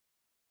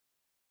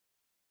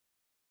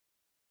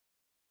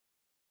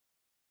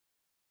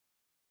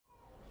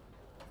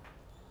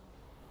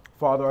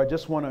Father,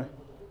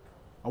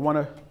 I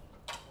want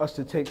us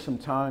to take some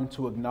time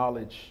to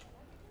acknowledge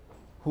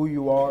who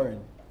you are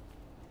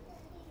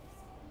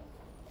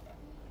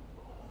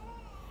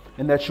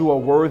and that you are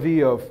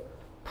worthy of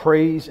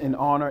praise and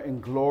honor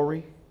and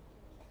glory.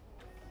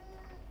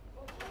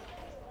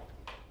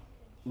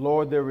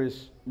 Lord, there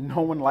is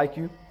no one like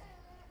you.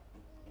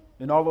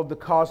 In all of the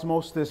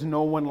cosmos, there's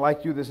no one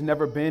like you. There's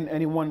never been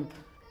anyone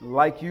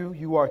like you.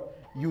 You are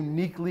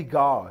uniquely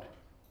God.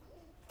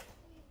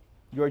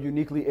 You are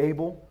uniquely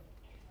able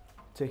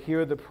to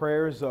hear the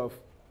prayers of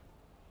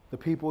the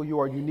people. You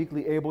are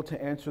uniquely able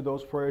to answer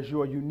those prayers. You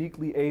are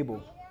uniquely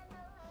able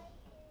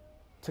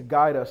to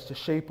guide us, to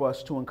shape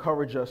us, to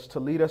encourage us,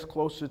 to lead us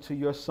closer to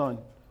your Son.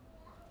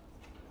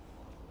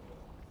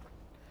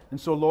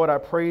 And so, Lord, I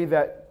pray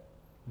that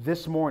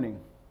this morning,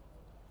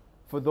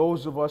 for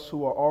those of us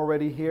who are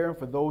already here and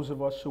for those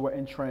of us who are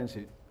in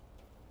transit,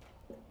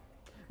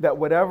 that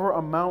whatever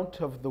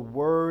amount of the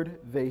word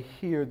they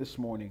hear this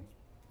morning,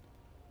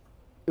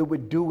 it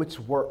would do its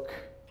work.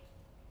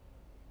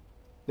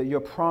 That your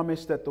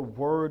promise that the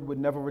word would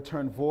never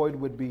return void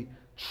would be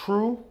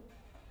true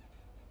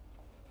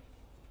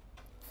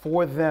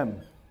for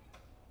them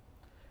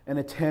in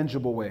a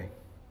tangible way.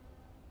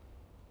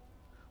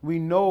 We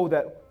know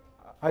that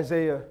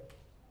Isaiah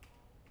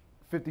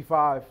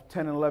 55,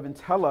 10 and 11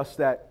 tell us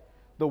that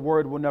the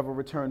word will never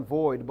return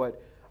void,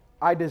 but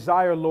I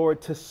desire,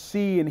 Lord, to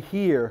see and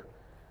hear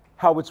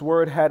how its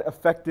word had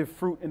effective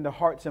fruit in the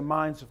hearts and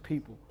minds of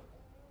people.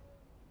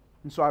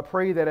 And so I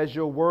pray that as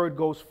your word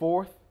goes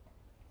forth,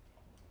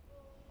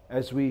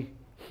 as we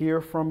hear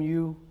from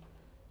you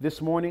this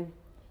morning,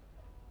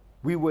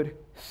 we would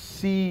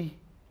see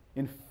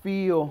and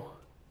feel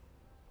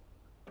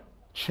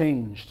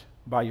changed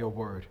by your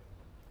word.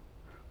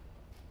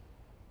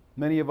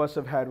 Many of us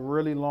have had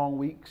really long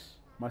weeks,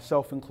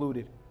 myself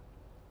included,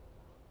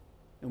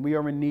 and we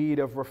are in need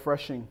of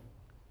refreshing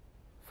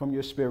from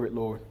your Spirit,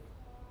 Lord.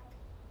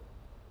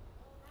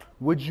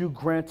 Would you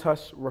grant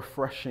us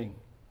refreshing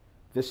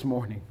this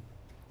morning?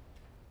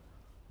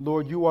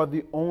 Lord, you are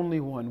the only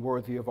one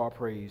worthy of our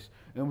praise,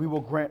 and we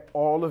will grant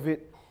all of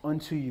it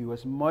unto you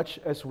as much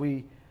as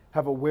we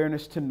have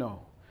awareness to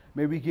know.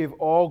 May we give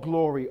all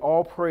glory,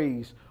 all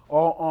praise,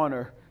 all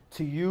honor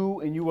to you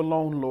and you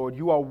alone, Lord.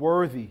 You are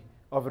worthy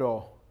of it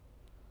all.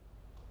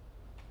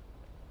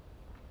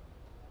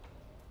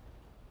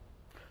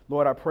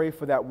 Lord, I pray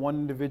for that one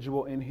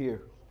individual in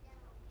here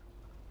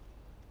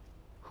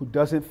who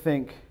doesn't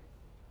think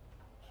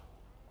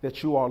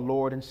that you are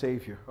Lord and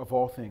Savior of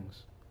all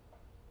things.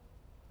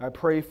 I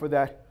pray for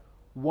that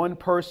one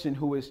person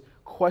who is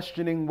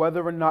questioning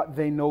whether or not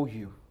they know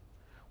you,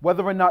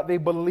 whether or not they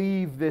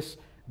believe this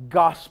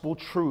gospel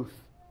truth.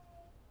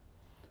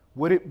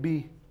 Would it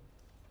be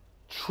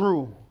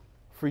true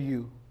for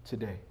you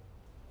today?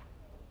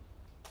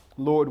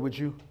 Lord, would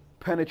you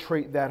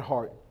penetrate that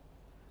heart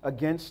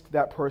against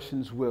that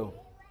person's will?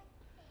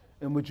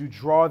 And would you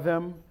draw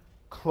them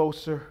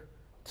closer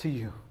to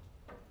you?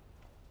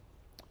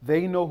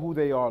 They know who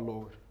they are,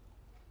 Lord.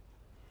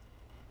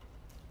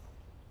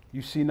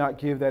 You see not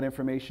give that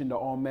information to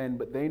all men,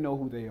 but they know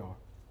who they are.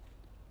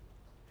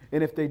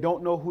 And if they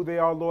don't know who they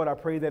are, Lord, I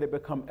pray that it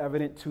become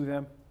evident to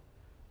them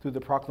through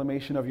the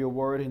proclamation of your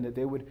word, and that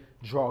they would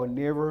draw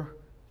nearer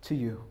to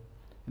you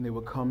and they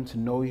would come to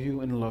know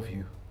you and love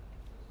you.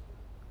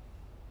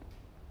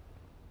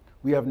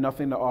 We have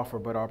nothing to offer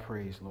but our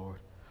praise, Lord,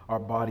 our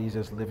bodies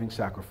as living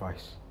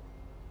sacrifice.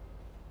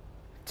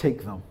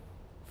 Take them,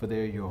 for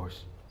they are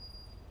yours.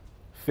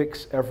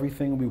 Fix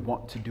everything we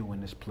want to do in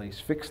this place.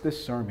 Fix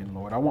this sermon,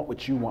 Lord. I want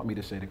what you want me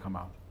to say to come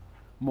out,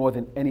 more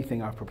than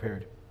anything I've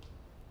prepared.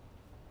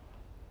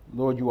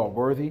 Lord, you are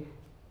worthy,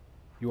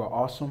 you are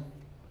awesome,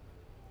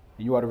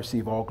 and you are to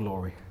receive all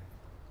glory.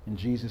 In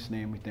Jesus'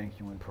 name we thank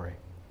you and pray.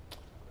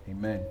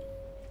 Amen.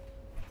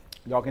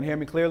 Y'all can hear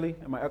me clearly?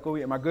 Am I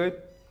echoey? Am I good?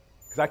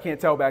 Because I can't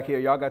tell back here.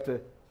 Y'all got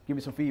to give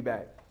me some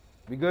feedback.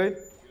 We good?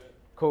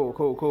 Cool.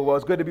 Well,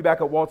 it's good to be back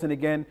at Walton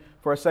again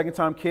for a second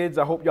time. Kids,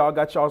 I hope y'all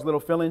got y'all's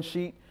little fill-in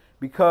sheet,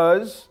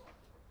 because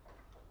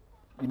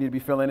you need to be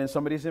filling in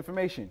some of this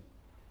information.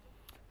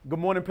 Good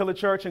morning, Pillar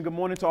Church, and good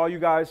morning to all you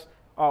guys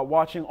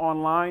watching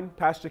online.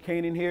 Pastor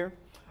Kanan here.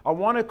 I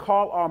want to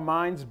call our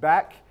minds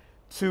back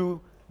to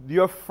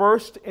your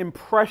first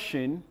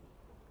impression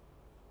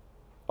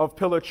of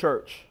Pillar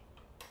Church.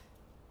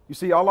 You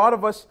see, a lot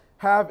of us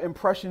have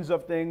impressions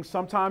of things.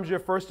 Sometimes your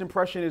first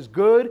impression is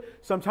good.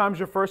 Sometimes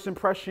your first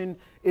impression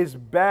is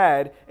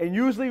bad. And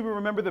usually we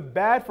remember the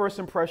bad first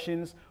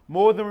impressions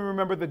more than we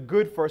remember the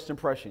good first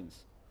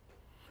impressions.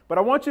 But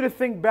I want you to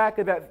think back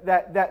of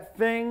that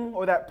thing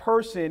or that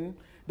person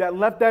that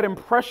left that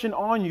impression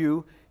on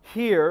you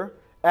here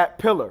at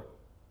Pillar.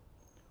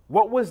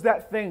 What was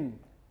that thing?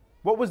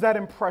 What was that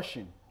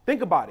impression?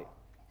 Think about it.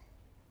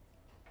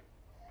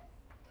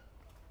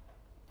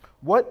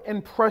 What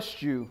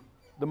impressed you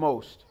the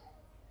most?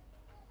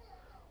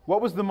 What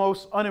was the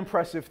most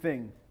unimpressive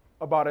thing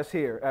about us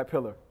here at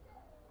Pillar?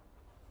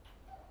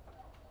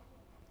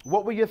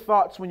 What were your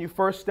thoughts when you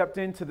first stepped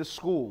into the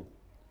school?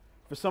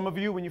 For some of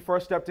you, when you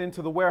first stepped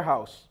into the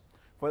warehouse.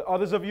 For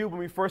others of you, when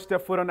we first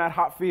stepped foot on that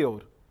hot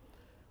field.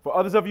 For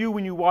others of you,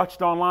 when you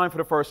watched online for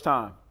the first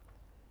time.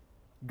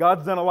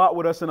 God's done a lot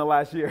with us in the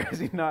last year, has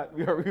he not?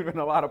 We've been in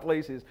a lot of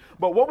places.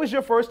 But what was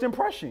your first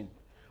impression?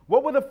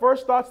 What were the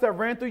first thoughts that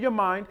ran through your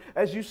mind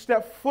as you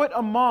stepped foot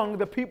among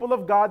the people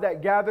of God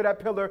that gathered at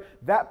Pillar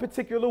that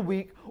particular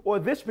week or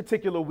this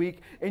particular week,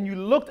 and you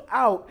looked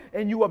out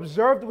and you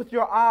observed with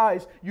your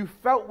eyes, you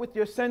felt with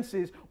your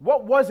senses?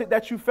 What was it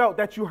that you felt,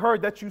 that you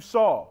heard, that you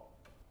saw?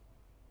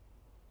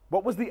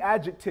 What was the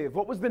adjective?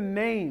 What was the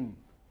name,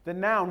 the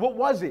noun? What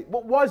was it?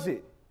 What was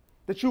it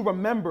that you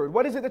remembered?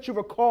 What is it that you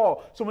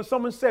recall? So when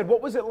someone said,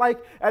 what was it like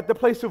at the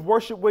place of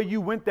worship where you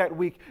went that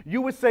week?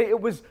 You would say it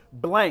was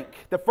blank.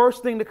 The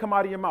first thing to come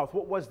out of your mouth.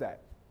 What was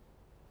that?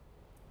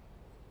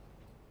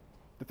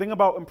 The thing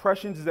about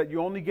impressions is that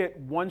you only get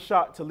one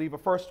shot to leave a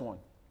first one.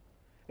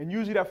 And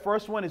usually that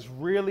first one is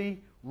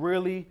really,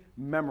 really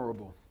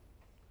memorable.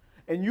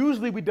 And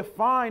usually we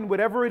define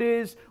whatever it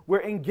is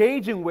we're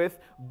engaging with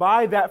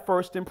by that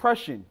first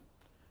impression.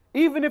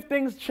 Even if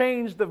things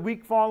change the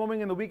week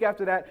following and the week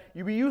after that,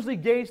 we usually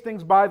gauge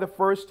things by the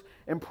first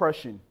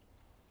impression.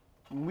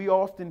 And we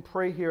often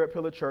pray here at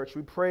Pillar Church,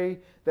 we pray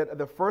that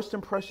the first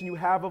impression you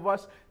have of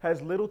us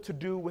has little to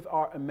do with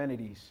our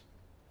amenities.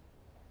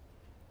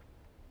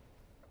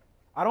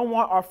 I don't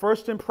want our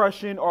first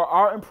impression or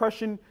our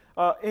impression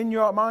in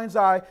your mind's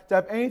eye to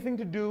have anything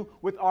to do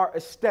with our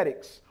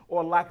aesthetics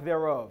or lack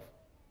thereof.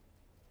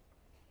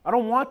 I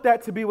don't want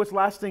that to be what's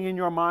lasting in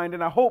your mind,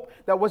 and I hope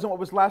that wasn't what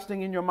was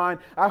lasting in your mind.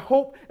 I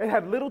hope it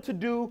had little to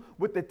do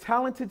with the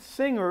talented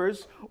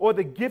singers or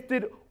the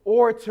gifted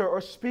orator or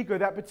speaker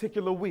that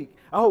particular week.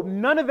 I hope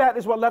none of that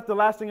is what left a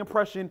lasting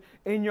impression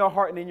in your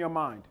heart and in your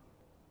mind.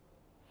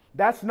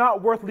 That's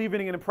not worth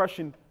leaving an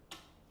impression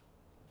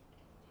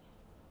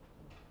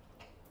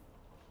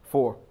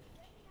for.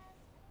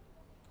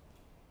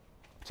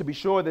 To be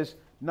sure, there's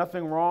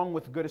nothing wrong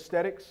with good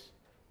aesthetics.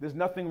 There's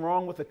nothing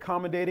wrong with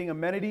accommodating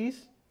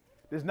amenities.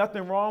 There's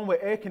nothing wrong with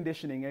air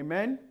conditioning,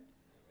 amen?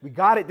 We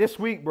got it this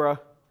week, bruh.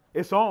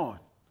 It's on.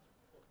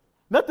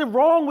 Nothing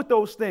wrong with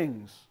those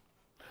things.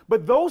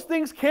 But those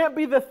things can't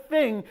be the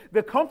thing,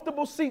 the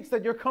comfortable seats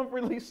that you're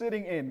currently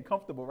sitting in,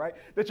 comfortable, right?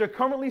 That you're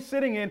currently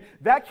sitting in,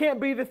 that can't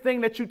be the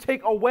thing that you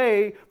take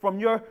away from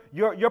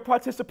your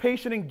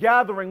participation in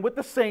gathering with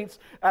the saints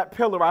at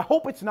Pillar. I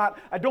hope it's not.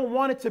 I don't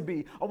want it to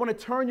be. I want to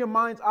turn your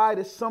mind's eye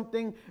to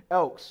something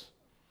else.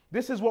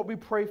 This is what we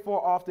pray for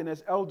often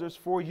as elders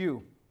for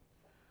you.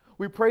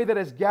 We pray that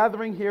as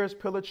gathering here as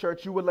Pillar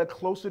Church, you would let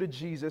closer to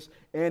Jesus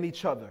and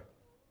each other.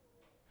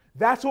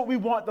 That's what we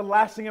want the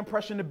lasting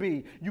impression to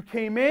be. You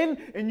came in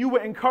and you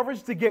were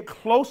encouraged to get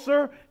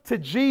closer to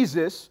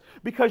Jesus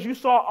because you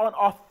saw an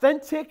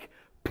authentic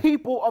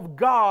people of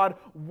God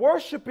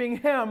worshiping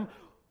him,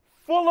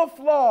 full of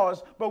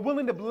flaws, but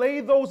willing to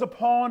lay those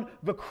upon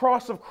the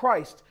cross of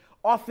Christ.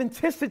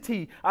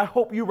 Authenticity, I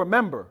hope you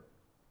remember.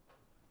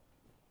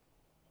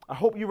 I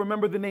hope you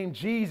remember the name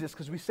Jesus,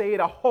 because we say it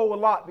a whole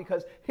lot,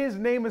 because his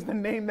name is the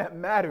name that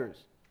matters.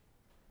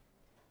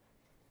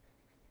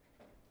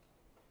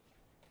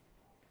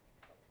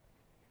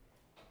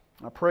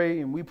 I pray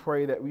and we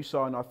pray that we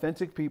saw an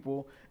authentic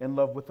people in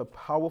love with a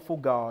powerful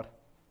God,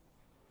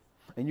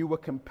 and you were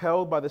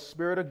compelled by the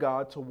Spirit of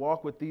God to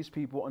walk with these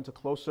people into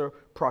closer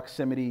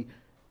proximity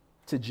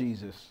to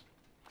Jesus.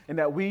 And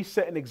that we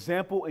set an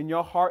example in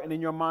your heart and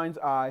in your mind's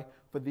eye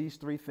for these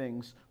three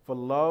things: for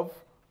love,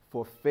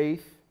 for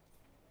faith,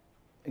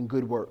 and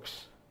good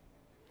works.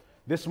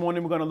 This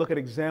morning we're going to look at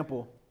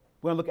example.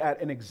 We're going to look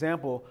at an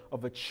example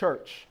of a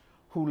church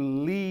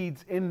who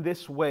leads in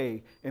this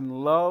way,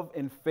 in love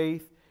and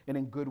faith and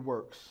in good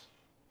works.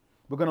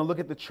 We're going to look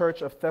at the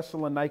church of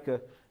Thessalonica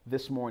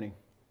this morning.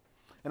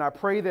 And I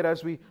pray that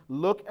as we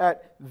look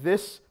at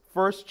this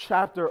first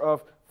chapter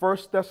of 1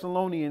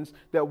 Thessalonians,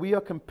 that we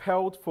are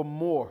compelled for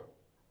more,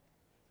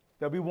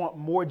 that we want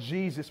more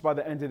Jesus by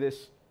the end of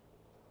this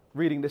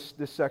reading this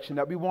section,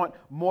 that we want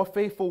more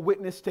faithful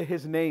witness to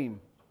his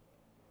name,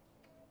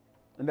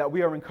 and that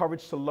we are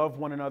encouraged to love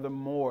one another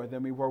more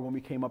than we were when we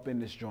came up in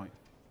this joint.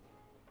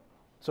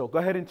 So go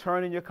ahead and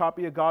turn in your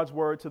copy of God's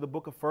word to the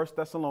book of 1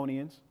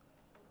 Thessalonians.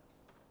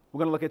 We're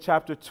going to look at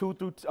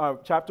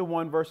chapter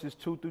 1, verses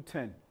 2 through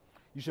 10.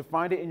 You should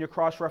find it in your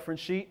cross-reference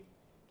sheet,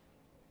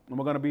 and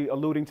we're going to be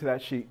alluding to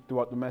that sheet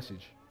throughout the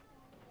message.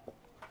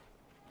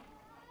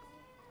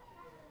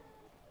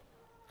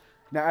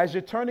 Now, as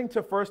you're turning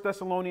to 1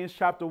 Thessalonians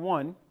chapter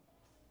 1,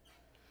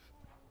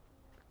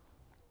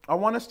 I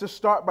want us to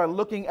start by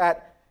looking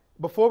at,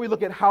 before we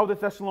look at how the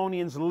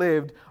Thessalonians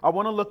lived, I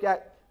want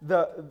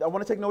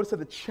to take notice of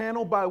the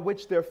channel by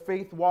which their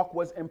faith walk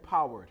was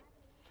empowered.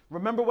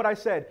 Remember what I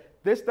said.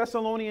 This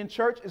Thessalonian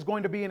church is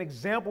going to be an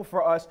example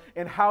for us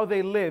in how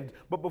they lived.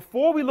 But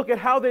before we look at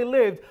how they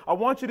lived, I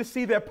want you to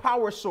see their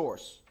power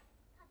source.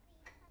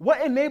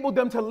 What enabled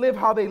them to live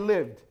how they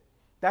lived?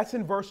 That's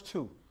in verse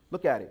 2.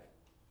 Look at it.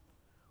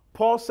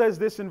 Paul says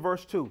this in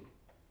verse 2.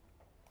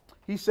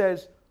 He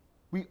says,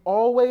 "We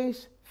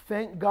always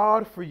thank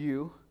God for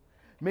you,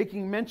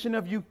 making mention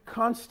of you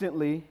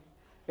constantly,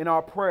 in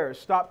our prayers.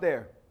 Stop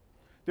there.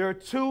 There are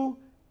two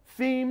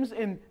themes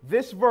in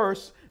this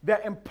verse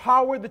that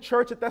empower the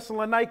church at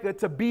Thessalonica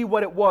to be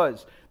what it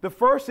was. The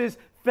first is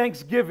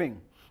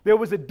thanksgiving. There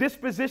was a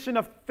disposition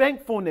of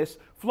thankfulness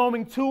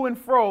flowing to and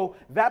fro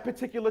that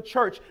particular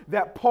church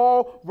that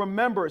Paul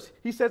remembers.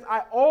 He says,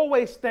 I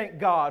always thank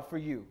God for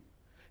you.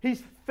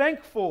 He's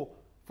thankful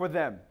for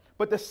them.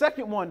 But the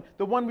second one,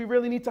 the one we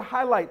really need to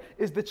highlight,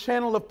 is the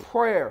channel of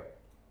prayer.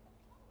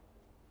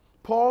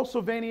 Paul,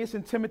 Silvanus,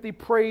 and Timothy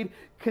prayed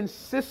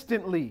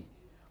consistently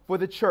for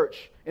the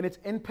church and its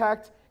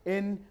impact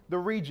in the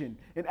region.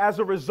 And as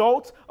a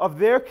result of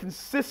their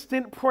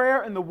consistent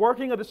prayer and the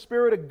working of the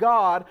Spirit of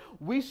God,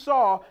 we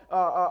saw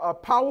a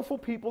powerful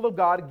people of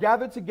God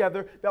gathered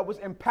together that was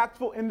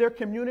impactful in their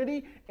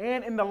community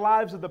and in the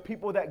lives of the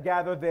people that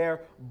gather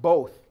there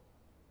both.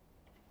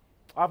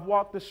 I've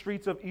walked the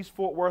streets of East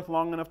Fort Worth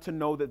long enough to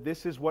know that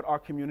this is what our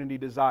community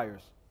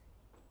desires.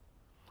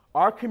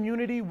 Our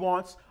community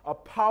wants a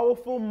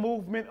powerful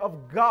movement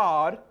of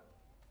God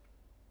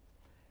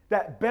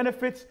that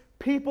benefits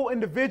people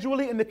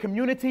individually and the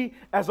community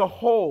as a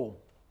whole.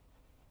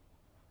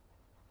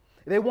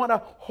 They want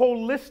a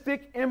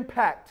holistic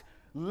impact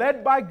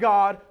led by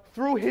God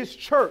through His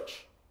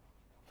church.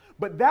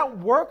 But that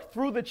work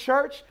through the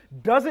church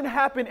doesn't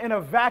happen in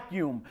a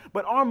vacuum.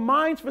 But our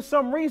minds, for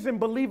some reason,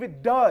 believe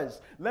it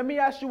does. Let me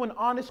ask you an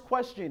honest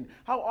question.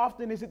 How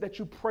often is it that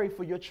you pray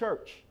for your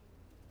church?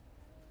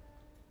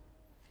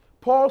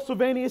 Paul,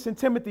 Silvanus, and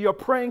Timothy are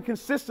praying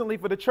consistently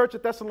for the church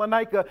at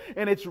Thessalonica,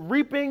 and it's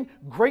reaping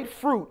great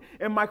fruit.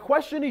 And my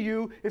question to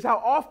you is, how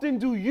often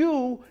do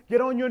you get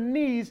on your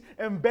knees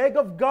and beg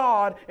of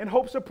God in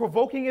hopes of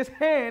provoking His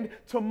hand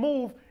to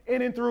move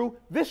in and through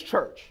this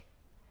church?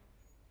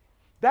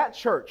 That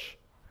church,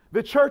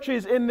 the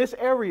churches in this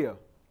area.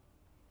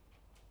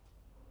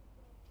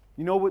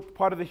 You know what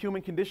part of the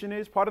human condition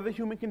is? Part of the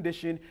human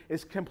condition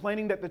is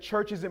complaining that the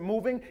church isn't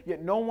moving,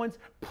 yet no one's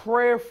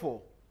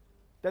prayerful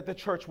that the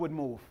church would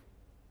move.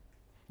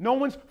 No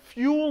one's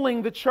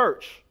fueling the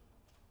church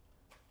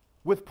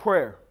with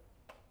prayer.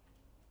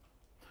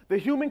 The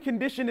human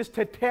condition is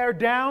to tear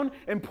down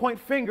and point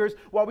fingers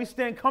while we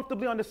stand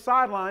comfortably on the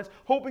sidelines,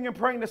 hoping and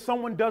praying that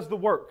someone does the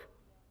work.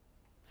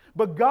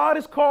 But God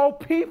has called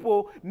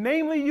people,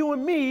 namely you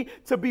and me,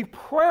 to be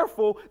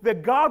prayerful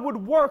that God would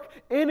work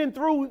in and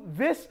through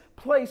this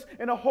place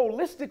in a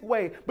holistic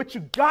way. But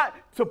you got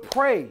to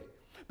pray.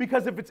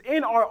 Because if it's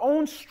in our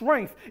own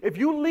strength, if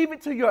you leave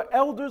it to your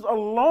elders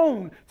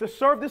alone to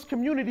serve this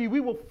community, we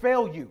will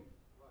fail you.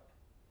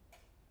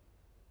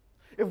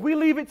 If we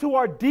leave it to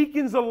our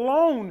deacons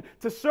alone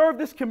to serve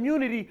this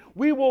community,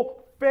 we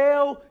will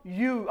fail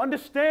you.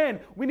 Understand,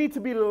 we need to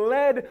be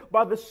led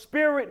by the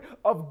Spirit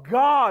of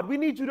God. We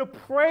need you to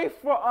pray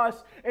for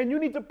us, and you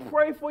need to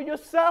pray for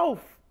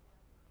yourself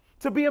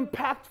to be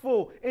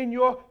impactful in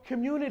your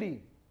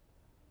community.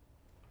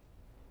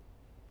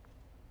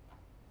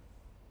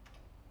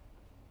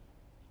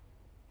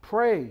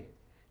 Pray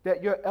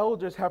that your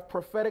elders have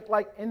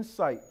prophetic-like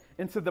insight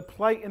into the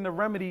plight and the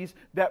remedies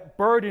that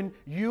burden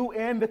you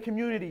and the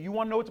community. You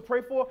want to know what to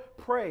pray for?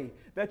 Pray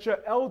that your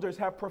elders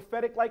have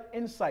prophetic-like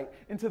insight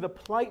into the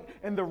plight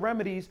and the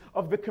remedies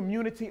of the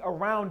community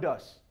around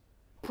us.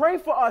 Pray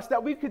for us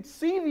that we could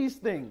see these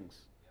things.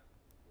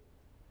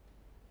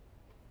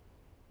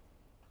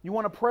 You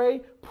want to pray?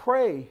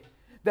 Pray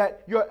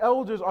that your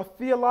elders are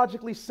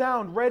theologically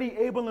sound, ready,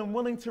 able, and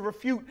willing to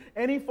refute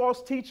any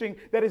false teaching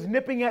that is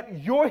nipping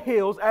at your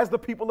heels as the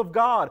people of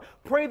God.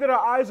 Pray that our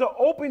eyes are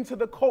open to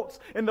the cults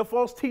and the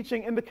false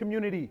teaching in the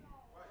community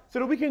so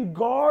that we can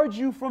guard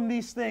you from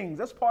these things.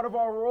 That's part of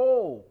our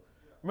role.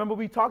 Remember,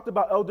 we talked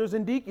about elders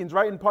and deacons,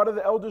 right? And part of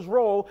the elder's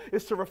role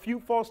is to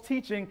refute false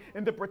teaching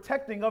and the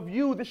protecting of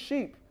you, the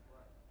sheep.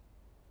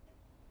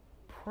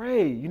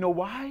 Pray. You know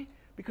why?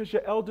 Because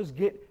your elders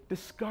get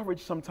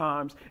discouraged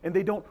sometimes, and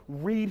they don't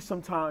read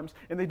sometimes,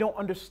 and they don't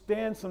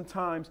understand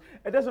sometimes.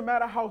 It doesn't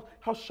matter how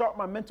sharp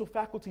my mental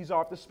faculties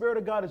are. If the Spirit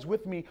of God is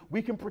with me,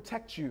 we can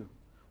protect you.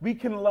 We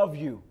can love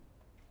you.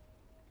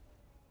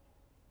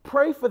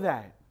 Pray for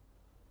that.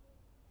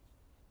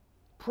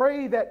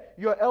 Pray that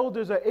your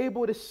elders are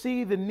able to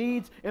see the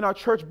needs in our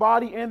church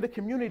body and the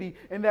community,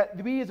 and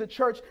that we as a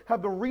church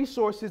have the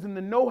resources and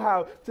the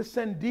know-how to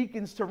send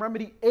deacons to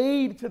remedy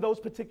aid to those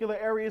particular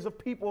areas of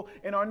people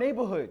in our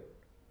neighborhood.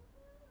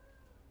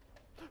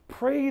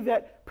 Pray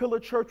that Pillar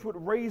Church would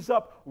raise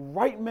up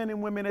right men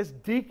and women as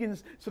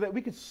deacons so that we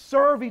could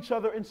serve each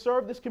other and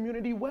serve this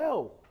community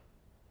well.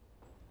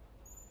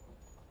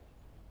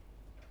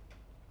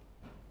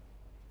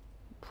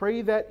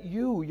 Pray that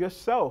you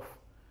yourself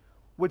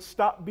would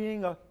stop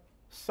being a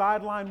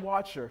sideline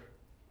watcher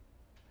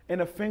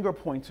and a finger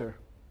pointer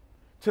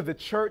to the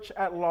church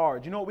at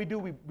large. You know what we do?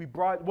 We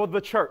brought,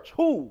 the church.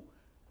 Who?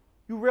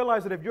 You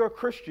realize that if you're a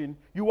Christian,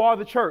 you are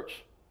the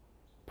church.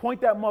 Point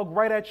that mug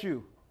right at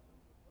you.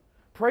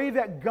 Pray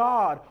that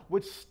God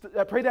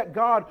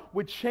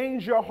would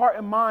change your heart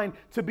and mind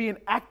to be an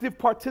active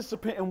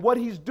participant in what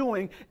He's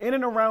doing in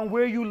and around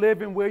where you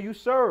live and where you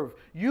serve.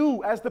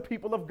 You as the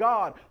people of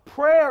God.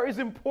 Prayer is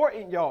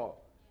important, y'all.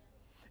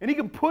 And he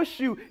can push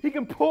you, he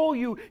can pull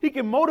you, he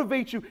can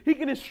motivate you, he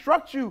can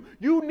instruct you.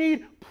 You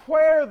need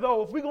prayer,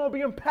 though, if we're going to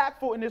be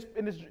impactful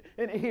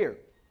in here.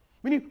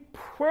 We need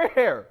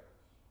prayer.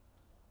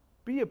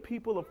 Be a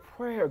people of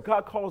prayer.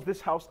 God calls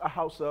this house a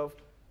house of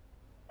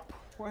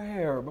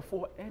prayer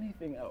before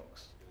anything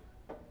else.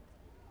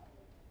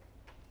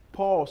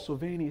 Paul,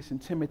 Silvanus,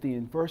 and Timothy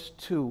in verse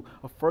 2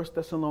 of 1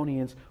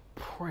 Thessalonians,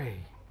 pray.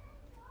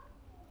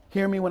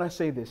 Hear me when I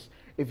say this.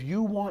 If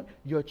you want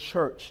your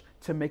church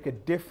to make a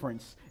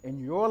difference in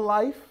your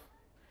life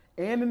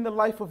and in the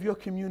life of your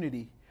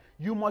community,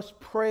 you must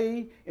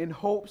pray in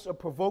hopes of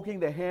provoking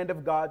the hand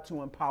of God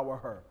to empower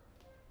her.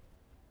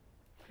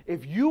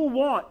 If you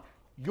want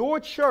your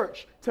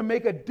church to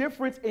make a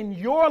difference in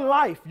your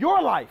life,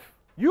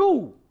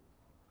 you,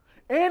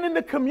 and in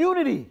the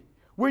community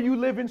where you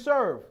live and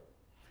serve,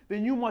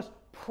 then you must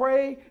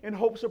pray in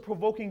hopes of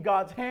provoking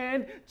God's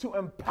hand to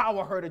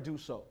empower her to do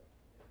so.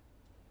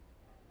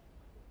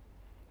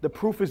 The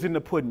proof is in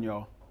the pudding,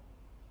 y'all.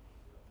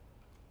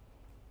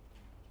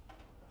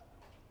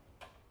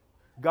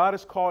 God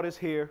has called us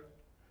here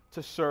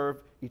to serve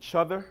each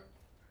other,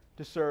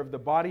 to serve the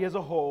body as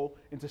a whole,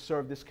 and to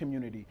serve this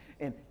community.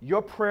 And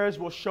your prayers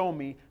will show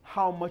me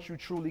how much you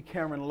truly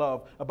care and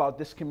love about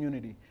this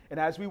community. And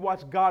as we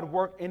watch God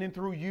work in and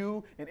through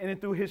you and in and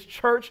through his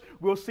church,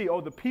 we'll see, oh,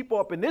 the people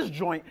up in this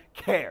joint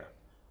care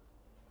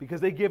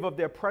because they give up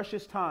their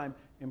precious time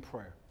in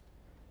prayer.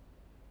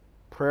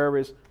 Prayer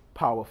is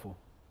powerful.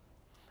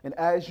 And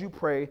as you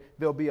pray,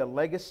 there'll be a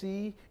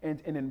legacy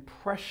and an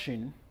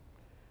impression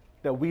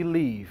that we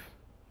leave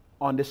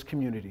on this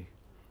community,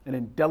 an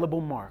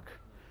indelible mark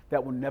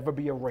that will never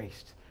be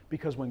erased.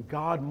 Because when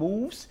God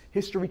moves,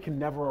 history can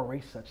never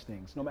erase such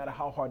things, no matter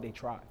how hard they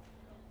try.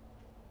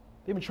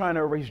 They've been trying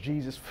to erase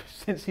Jesus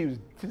since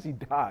he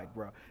died,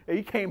 bro. And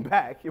he came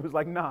back. It was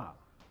like, nah.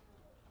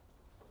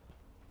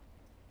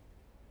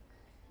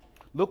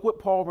 Look what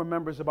Paul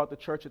remembers about the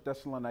church at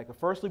Thessalonica.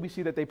 Firstly, we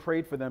see that they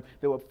prayed for them.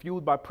 They were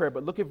fueled by prayer.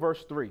 But look at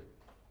verse 3.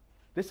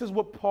 This is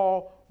what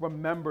Paul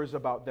remembers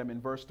about them in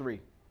verse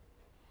 3.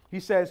 He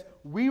says,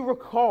 we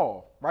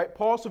recall, right?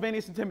 Paul,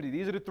 Silvanus, and Timothy.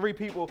 These are the three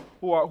people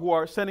who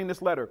are sending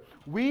this letter.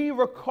 We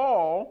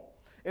recall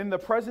in the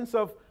presence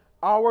of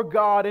our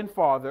God and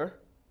Father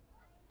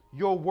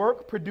your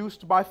work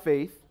produced by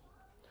faith,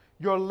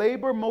 your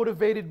labor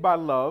motivated by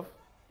love,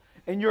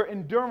 and your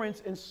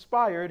endurance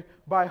inspired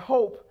by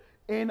hope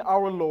in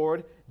our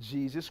Lord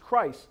Jesus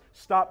Christ.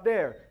 Stop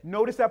there.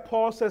 Notice that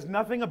Paul says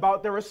nothing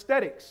about their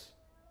aesthetics.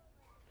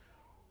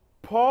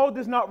 Paul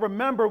does not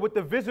remember what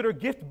the visitor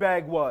gift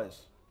bag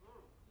was.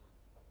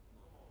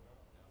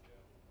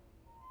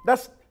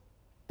 That's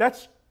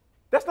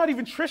not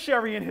even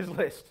tertiary in his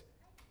list.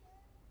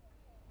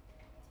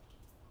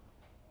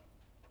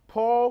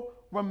 Paul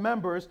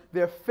remembers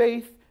their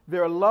faith,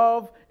 their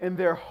love, and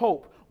their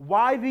hope.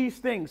 Why these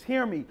things?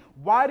 Hear me.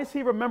 Why does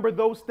he remember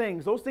those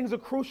things? Those things are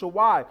crucial.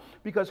 Why?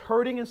 Because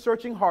hurting and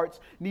searching hearts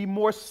need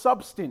more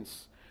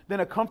substance than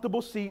a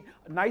comfortable seat,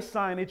 nice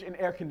signage, and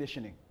air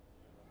conditioning.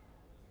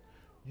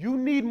 You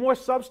need more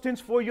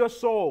substance for your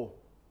soul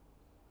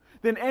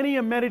than any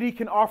amenity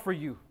can offer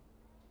you.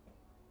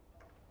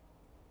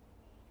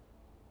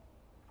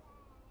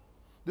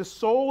 The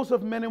souls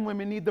of men and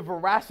women need the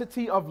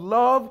veracity of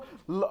love,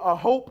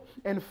 hope,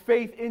 and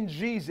faith in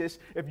Jesus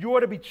if you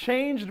are to be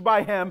changed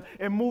by him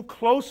and move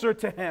closer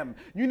to him.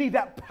 You need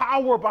that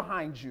power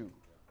behind you.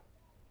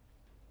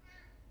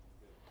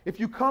 If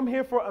you come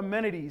here for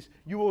amenities,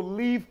 you will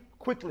leave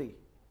quickly.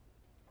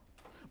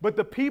 But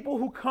the people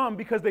who come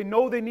because they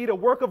know they need a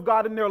work of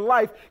God in their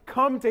life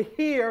come to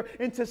hear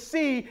and to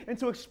see and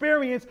to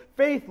experience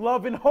faith,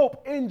 love, and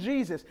hope in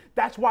Jesus.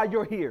 That's why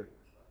you're here.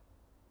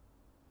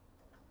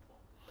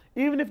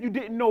 Even if you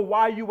didn't know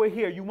why you were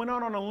here, you went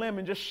out on a limb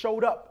and just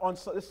showed up on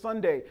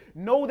Sunday.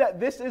 Know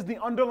that this is the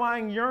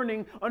underlying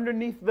yearning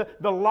underneath the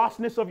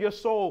lostness of your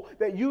soul,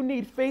 that you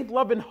need faith,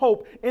 love, and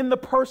hope in the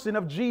person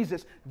of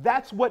Jesus.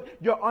 That's what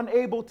you're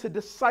unable to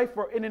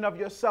decipher in and of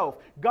yourself.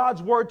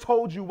 God's word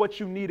told you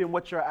what you need and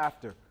what you're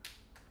after.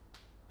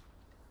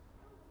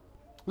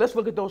 Let's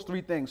look at those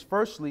three things.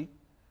 Firstly,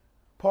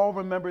 Paul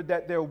remembered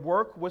that their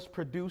work was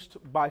produced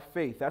by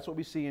faith. That's what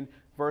we see in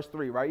verse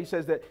 3, right? He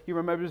says that he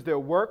remembers their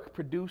work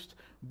produced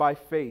by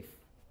faith.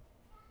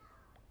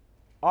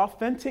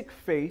 Authentic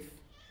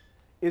faith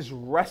is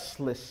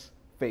restless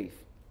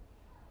faith.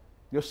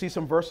 You'll see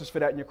some verses for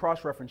that in your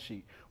cross-reference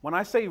sheet. When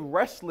I say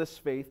restless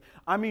faith,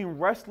 I mean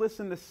restless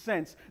in the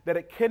sense that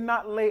it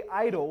cannot lay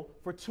idle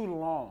for too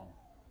long.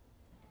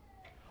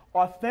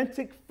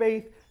 Authentic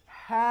faith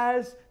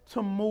has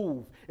to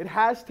move. It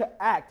has to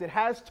act. It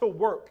has to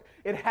work.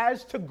 It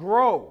has to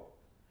grow.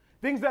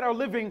 Things that are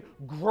living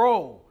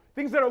grow.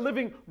 Things that are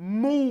living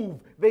move.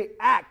 They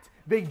act.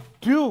 They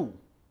do.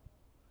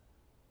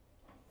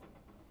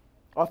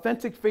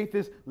 Authentic faith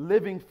is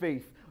living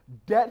faith.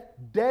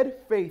 Dead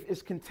faith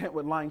is content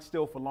with lying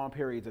still for long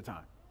periods of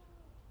time.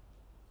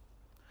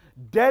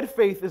 Dead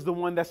faith is the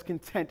one that's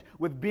content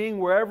with being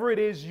wherever it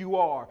is you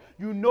are.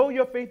 You know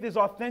your faith is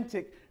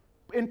authentic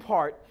in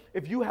part,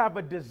 if you have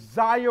a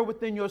desire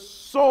within your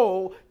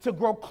soul to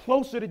grow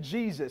closer to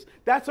Jesus.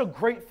 That's a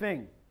great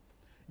thing.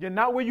 You're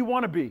not where you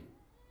want to be.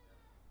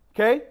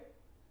 Okay?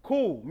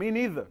 Cool. Me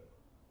neither.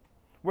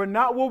 We're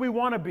not where we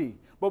want to be,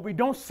 but we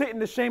don't sit in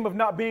the shame of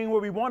not being where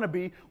we want to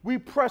be. We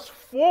press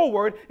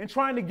forward and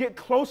trying to get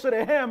closer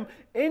to Him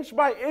inch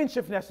by inch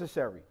if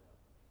necessary.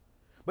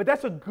 But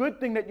that's a good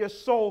thing that your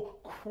soul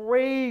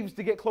craves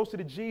to get closer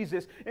to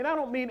Jesus. And I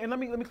don't mean, and let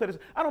me clear this,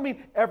 I don't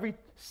mean every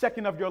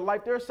second of your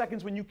life. There are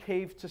seconds when you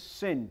cave to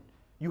sin.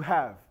 You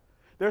have.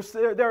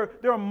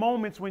 There are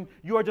moments when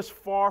you are just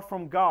far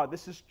from God.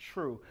 This is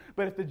true.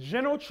 But if the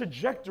general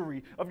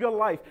trajectory of your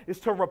life is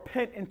to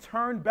repent and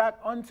turn back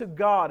unto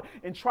God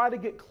and try to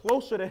get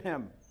closer to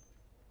Him,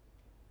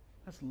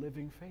 that's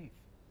living faith.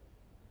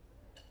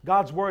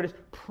 God's word is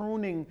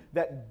pruning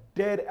that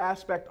dead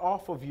aspect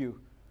off of you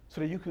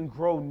so that you can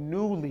grow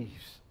new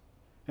leaves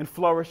and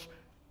flourish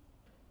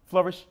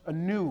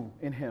anew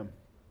in Him.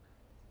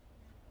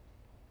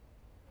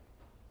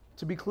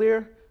 To be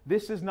clear,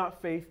 this is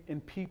not faith in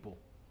people.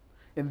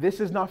 And this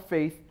is not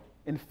faith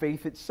in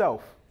faith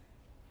itself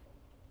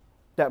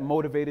that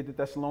motivated the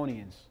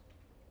Thessalonians.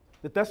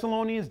 The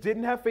Thessalonians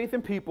didn't have faith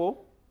in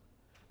people.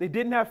 They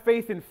didn't have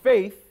faith in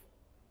faith.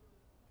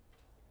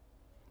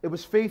 It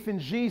was faith in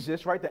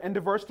Jesus, right? The end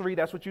of verse 3,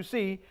 that's what you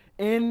see,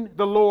 in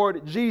the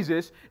Lord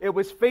Jesus. It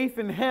was faith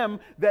in Him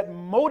that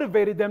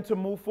motivated them to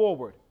move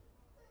forward.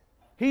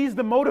 He's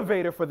the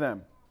motivator for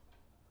them.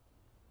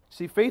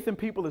 See, faith in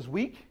people is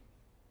weak.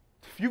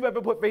 If you've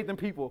ever put faith in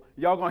people,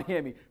 y'all gonna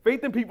hear me.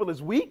 Faith in people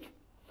is weak.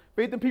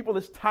 Faith in people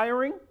is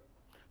tiring.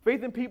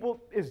 Faith in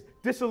people is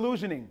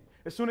disillusioning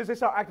as soon as they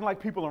start acting like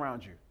people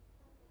around you.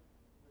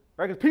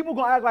 Right? Because people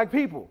gonna act like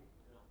people.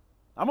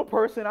 I'm a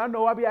person, I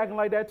know I be acting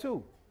like that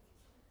too.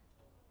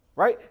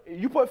 Right?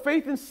 You put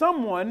faith in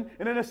someone,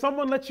 and then if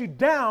someone lets you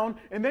down,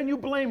 and then you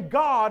blame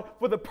God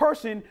for the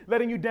person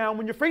letting you down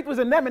when your faith was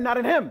in them and not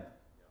in Him.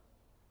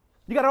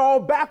 You got it all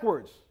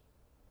backwards.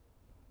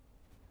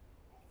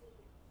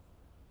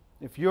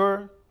 If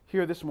you're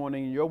here this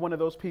morning and you're one of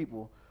those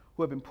people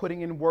who have been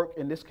putting in work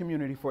in this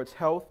community for its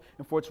health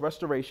and for its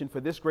restoration for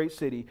this great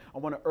city, I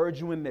want to urge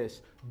you in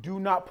this. Do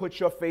not put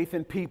your faith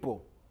in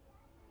people.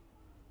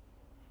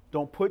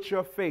 Don't put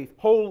your faith,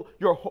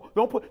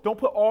 don't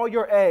put all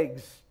your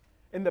eggs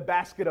in the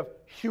basket of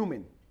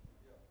human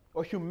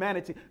or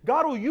humanity.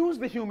 God will use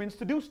the humans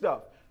to do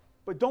stuff,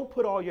 but don't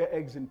put all your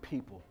eggs in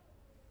people.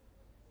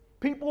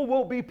 People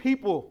will be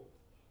people.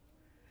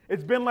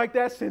 It's been like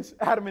that since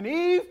Adam and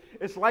Eve.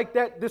 It's like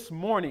that this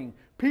morning.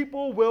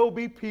 People will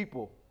be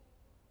people.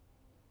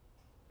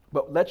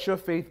 But let your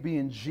faith be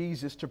in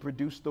Jesus to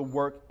produce the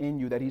work in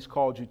you that He's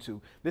called you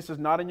to. This is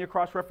not in your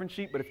cross-reference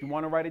sheet, but if you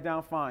want to write it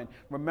down, fine.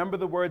 Remember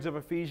the words of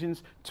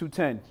Ephesians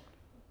 2:10,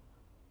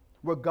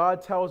 where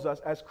God tells us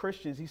as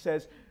Christians, He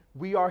says,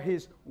 we are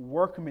His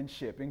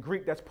workmanship. In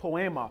Greek, that's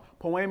poema.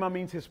 Poema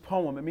means His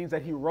poem. It means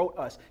that He wrote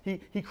us. He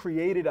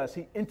created us.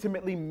 He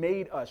intimately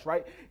made us,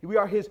 right? We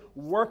are His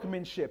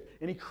workmanship,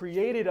 and He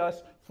created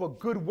us for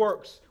good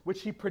works,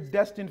 which He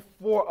predestined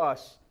for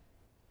us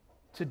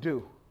to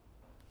do.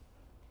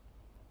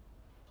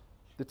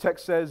 The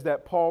text says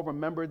that Paul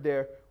remembered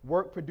their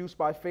work produced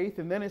by faith,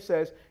 and then it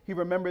says he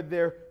remembered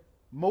their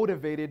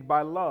motivated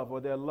by love,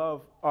 or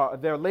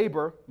their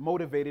labor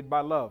motivated by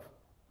love.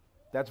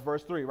 That's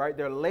verse 3, right?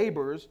 Their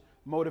labors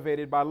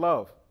motivated by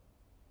love.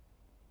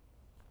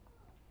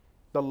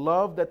 The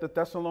love that the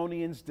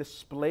Thessalonians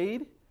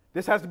displayed,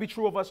 this has to be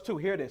true of us too.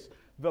 Hear this.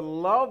 The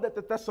love that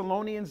the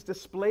Thessalonians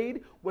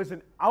displayed was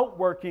an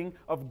outworking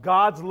of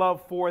God's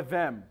love for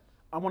them.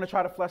 I want to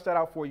try to flesh that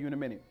out for you in a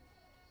minute,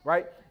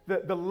 right?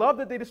 The love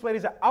that they displayed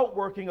is an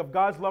outworking of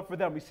God's love for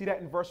them. We see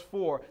that in verse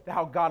 4, that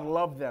how God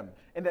loved them,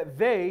 and that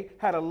they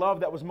had a love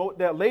that was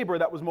their labor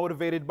that was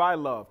motivated by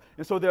love.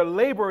 And so their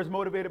labor is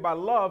motivated by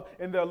love,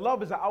 and their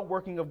love is an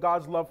outworking of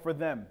God's love for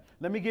them.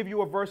 Let me give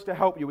you a verse to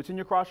help you. It's in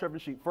your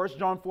cross-reference sheet, 1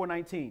 John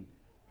 4:19.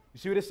 You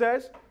see what it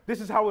says? This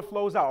is how it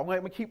flows out. I'm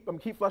going to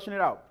keep fleshing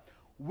it out.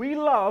 We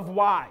love,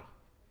 why?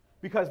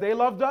 Because they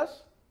loved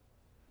us?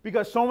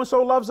 Because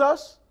so-and-so loves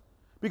us?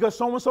 Because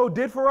so-and-so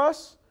did for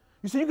us?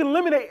 You see, you can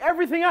eliminate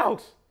everything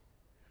else.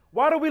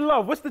 Why do we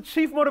love? What's the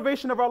chief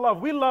motivation of our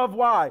love? We love,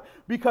 why?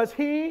 Because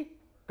He,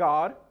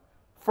 God,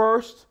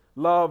 first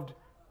loved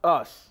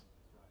us.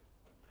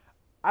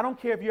 I don't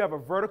care if you have a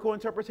vertical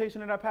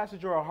interpretation of that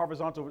passage or a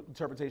horizontal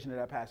interpretation of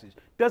that passage.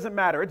 Doesn't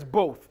matter. It's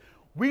both.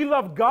 We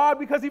love God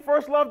because He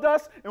first loved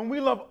us, and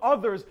we love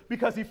others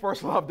because He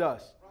first loved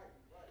us.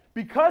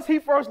 Because He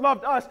first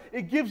loved us,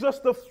 it gives us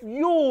the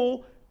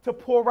fuel to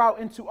pour out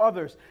into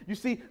others. You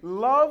see,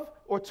 love,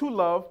 or to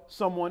love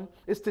someone,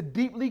 is to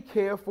deeply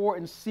care for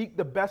and seek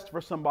the best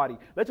for somebody.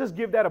 Let's just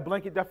give that a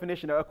blanket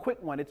definition, a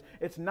quick one.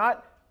 It's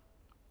not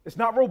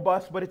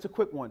robust, but it's a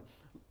quick one.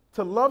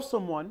 To love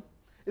someone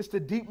is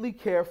to deeply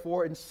care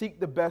for and seek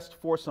the best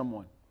for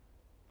someone.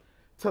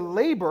 To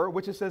labor,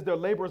 which it says their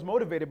labor is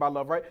motivated by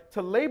love, right?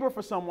 To labor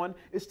for someone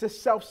is to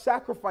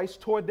self-sacrifice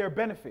toward their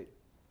benefit.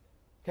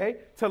 Okay?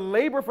 To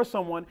labor for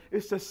someone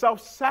is to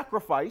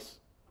self-sacrifice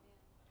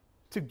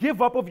to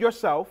give up of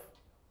yourself,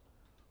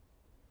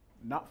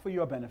 not for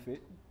your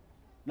benefit,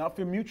 not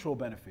for mutual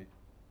benefit,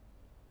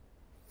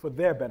 for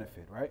their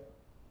benefit, right?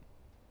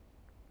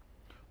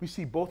 We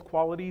see both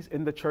qualities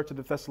in the church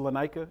of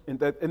Thessalonica, in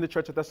the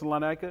church of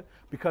Thessalonica,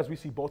 because we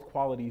see both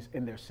qualities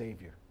in their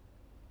Savior.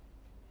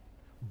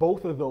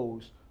 Both of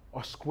those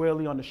are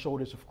squarely on the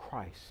shoulders of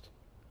Christ.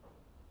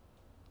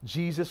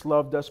 Jesus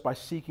loved us by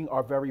seeking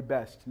our very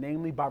best,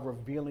 namely by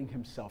revealing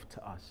himself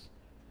to us.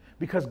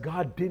 Because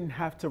God didn't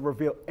have to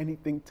reveal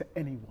anything to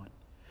anyone,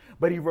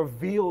 but he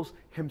reveals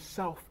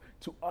himself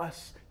to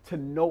us, to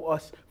know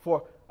us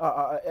for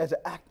as an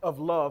act of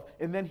love.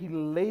 And then he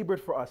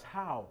labored for us.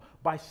 How?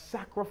 By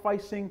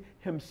sacrificing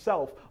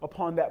himself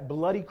upon that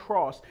bloody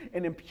cross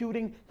and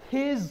imputing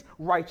his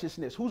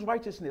righteousness. Whose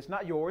righteousness?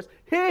 Not yours.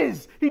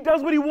 His. He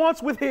does what he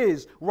wants with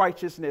his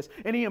righteousness.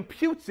 And he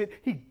imputes it.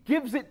 He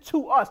gives it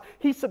to us.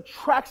 He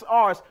subtracts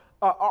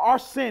our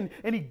sin,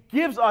 and he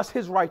gives us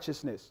his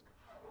righteousness.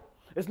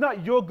 It's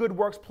not your good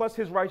works plus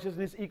his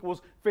righteousness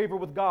equals favor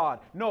with God.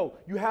 No,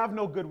 you have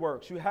no good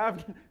works. You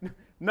have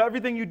not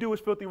everything you do is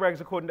filthy rags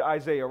according to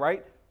Isaiah,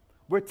 right?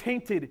 We're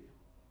tainted.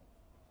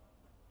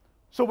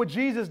 So what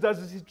Jesus does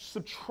is he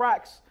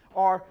subtracts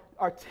our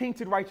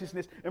tainted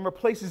righteousness and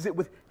replaces it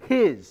with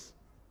his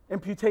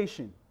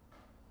imputation.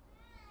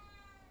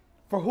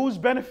 For whose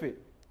benefit?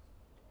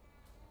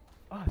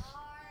 Us.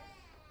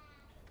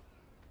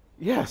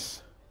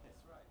 Yes.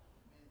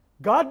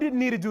 God didn't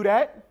need to do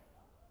that.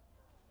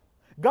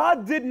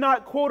 God did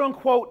not, quote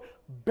unquote,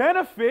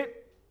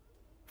 benefit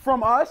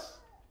from us.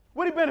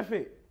 What did he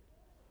benefit?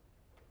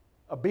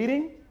 A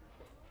beating?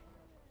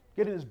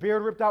 Getting his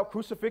beard ripped out,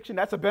 crucifixion?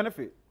 That's a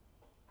benefit.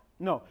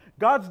 No.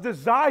 God's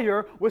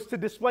desire was to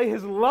display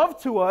his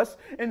love to us,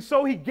 and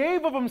so he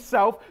gave of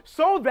himself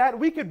so that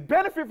we could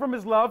benefit from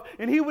his love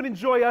and he would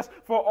enjoy us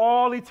for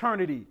all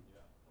eternity.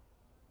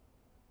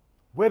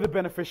 We're the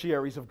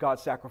beneficiaries of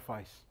God's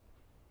sacrifice.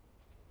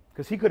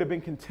 Because he could have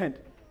been content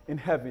in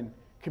heaven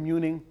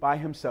communing by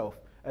himself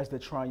as the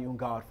triune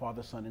God,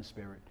 Father, Son, and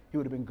Spirit. He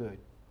would have been good.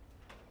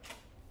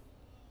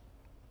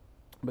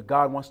 But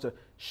God wants to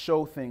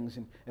show things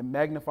and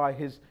magnify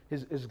his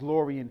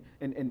glory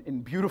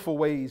in beautiful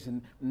ways,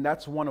 and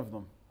that's one of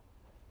them.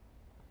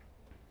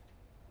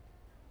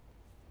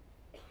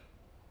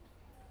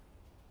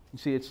 You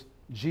see, it's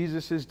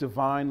Jesus'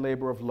 divine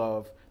labor of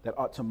love that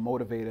ought to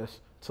motivate us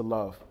to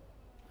love.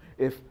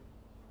 If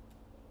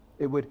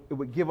it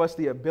would give us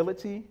the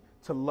ability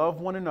to love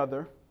one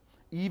another,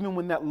 even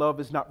when that love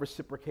is not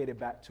reciprocated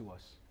back to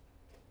us.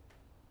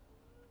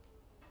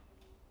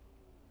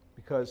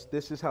 Because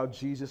this is how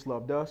Jesus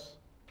loved us.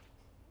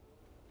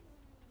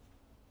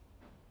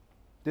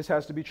 This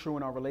has to be true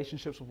in our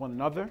relationships with one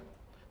another.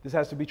 This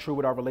has to be true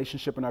with our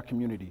relationship in our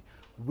community.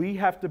 We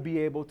have to be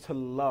able to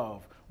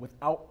love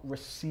without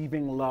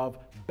receiving love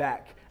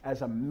back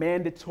as a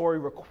mandatory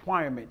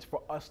requirement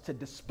for us to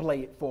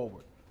display it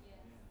forward.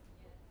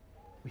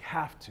 We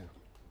have to.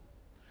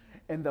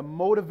 And the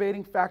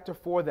motivating factor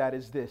for that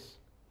is this.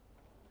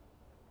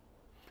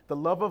 The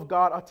love of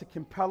God ought to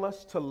compel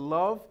us to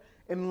love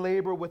and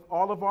labor with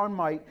all of our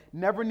might,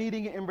 never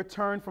needing it in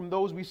return from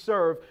those we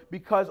serve,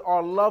 because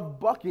our love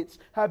buckets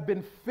have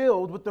been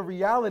filled with the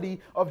reality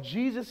of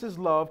Jesus'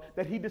 love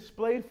that he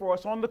displayed for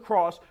us on the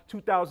cross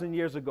 2,000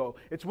 years ago.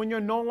 It's when you're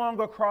no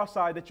longer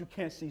cross-eyed that you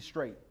can't see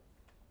straight.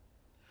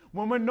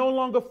 When we're no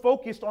longer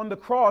focused on the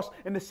cross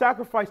and the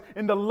sacrifice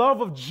and the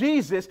love of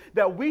Jesus,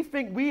 that we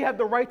think we have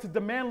the right to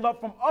demand love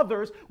from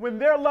others when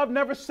their love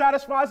never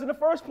satisfies in the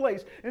first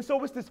place. And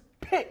so it's this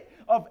pit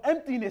of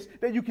emptiness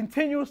that you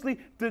continuously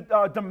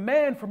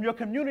demand from your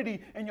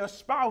community and your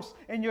spouse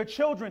and your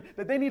children,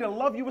 that they need to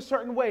love you a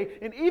certain way.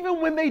 And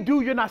even when they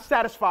do, you're not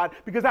satisfied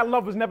because that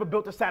love was never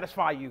built to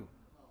satisfy you.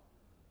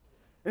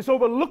 And so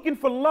we're looking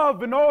for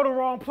love in all the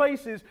wrong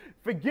places,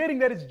 forgetting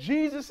that it's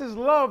Jesus'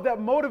 love that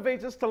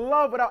motivates us to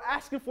love without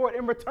asking for it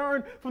in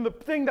return from the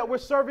thing that we're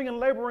serving and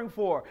laboring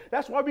for.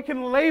 That's why we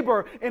can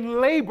labor and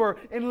labor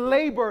and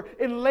labor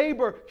and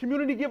labor.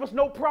 Community give us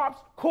no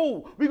props?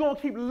 Cool. We're going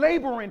to keep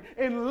laboring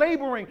and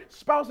laboring.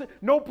 Spouse,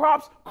 no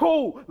props?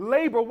 Cool.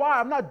 Labor.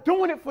 Why? I'm not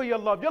doing it for your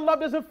love. Your love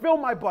doesn't fill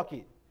my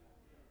bucket.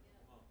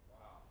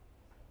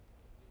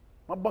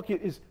 My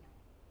bucket is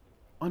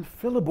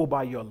unfillable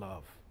by your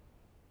love.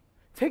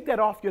 Take that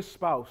off your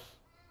spouse.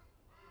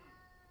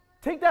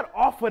 Take that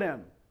off of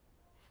them.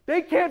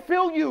 They can't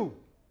fill you.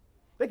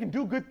 They can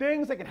do good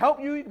things. They can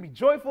help you. You can be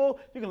joyful.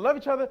 You can love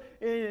each other.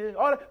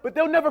 All that, but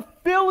they'll never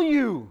fill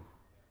you.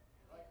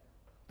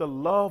 The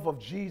love of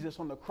Jesus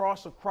on the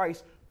cross of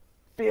Christ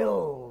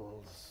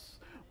fills.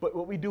 But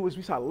what we do is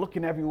we start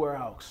looking everywhere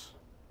else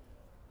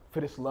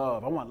for this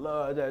love. I want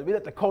love. We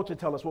let the culture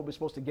tell us what we're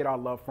supposed to get our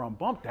love from.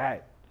 Bump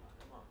that.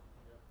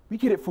 We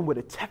get it from where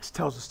the text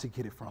tells us to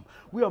get it from.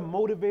 We are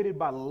motivated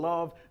by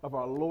love of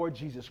our Lord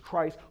Jesus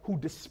Christ, who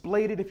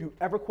displayed it. If you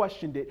ever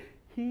questioned it,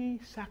 he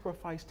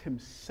sacrificed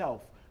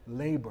himself,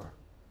 labor,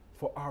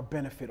 for our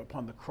benefit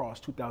upon the cross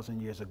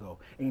 2,000 years ago.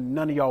 Ain't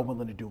none of y'all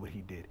willing to do what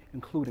he did,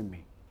 including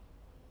me.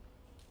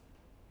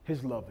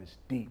 His love is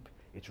deep.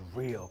 It's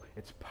real.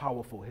 It's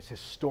powerful. It's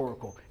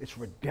historical. It's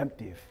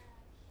redemptive.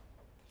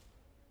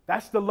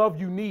 That's the love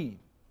you need.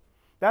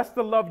 That's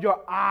the love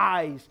your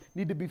eyes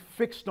need to be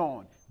fixed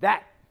on.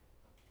 That.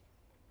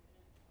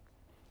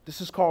 This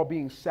is called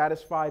being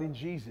satisfied in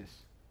Jesus.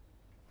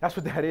 That's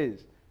what that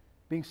is.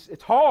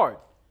 It's hard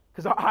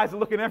because our eyes are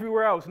looking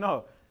everywhere else.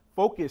 No,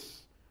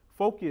 focus.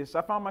 Focus.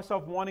 I found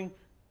myself wanting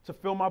to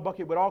fill my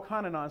bucket with all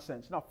kind of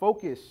nonsense. No,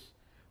 focus.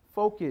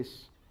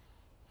 Focus.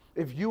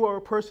 If you are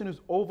a person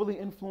who's overly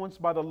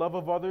influenced by the love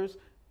of others,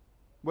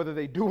 whether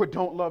they do or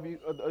don't love you,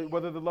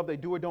 whether the love they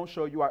do or don't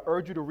show you, I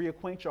urge you to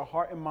reacquaint your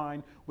heart and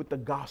mind with the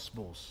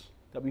Gospels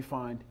that we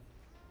find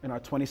in our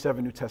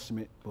 27 New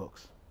Testament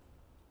books.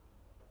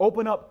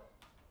 Open up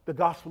the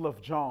Gospel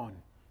of John,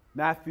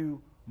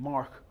 Matthew,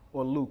 Mark,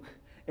 or Luke,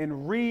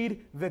 and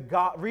read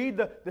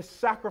the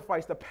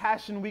sacrifice, the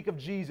Passion Week of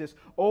Jesus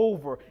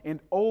over and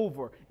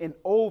over and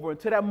over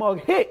until that mug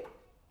hit,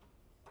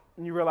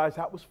 and you realize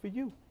that was for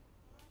you.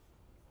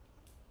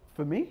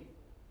 For me?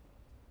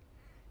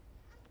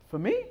 For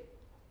me?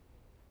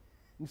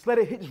 Just let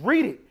it hit. Just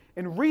read it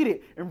and read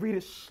it and read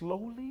it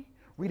slowly.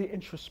 Read it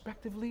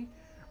introspectively.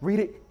 Read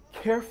it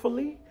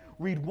carefully.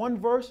 Read one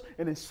verse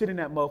and then sit in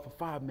that mug for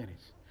 5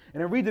 minutes.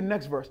 And then read the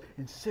next verse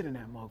and sit in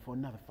that mug for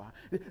another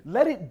 5.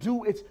 Let it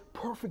do its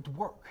perfect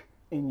work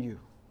in you.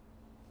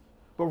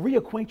 But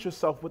reacquaint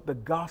yourself with the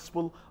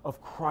gospel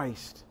of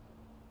Christ.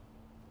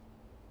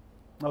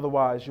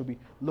 Otherwise, you'll be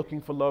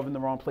looking for love in the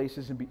wrong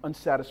places and be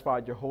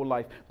unsatisfied your whole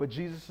life. But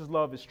Jesus'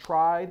 love is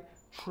tried,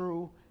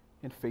 true,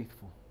 and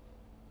faithful.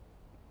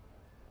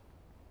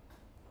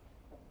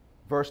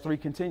 Verse 3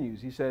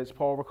 continues. He says,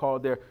 Paul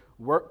recalled their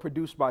work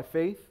produced by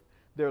faith,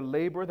 their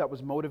labor that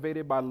was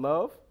motivated by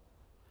love,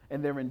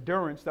 and their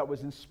endurance that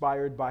was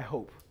inspired by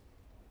hope.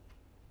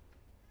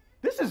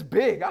 This is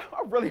big. I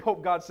really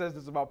hope God says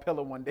this about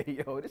Pillar one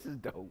day. Yo, this is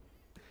dope.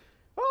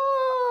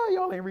 Oh,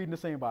 y'all ain't reading the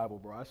same Bible,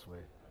 bro, I swear.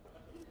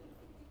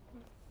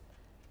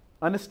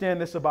 Understand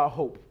this about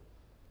hope.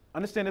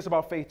 Understand this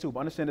about faith too,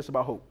 but understand this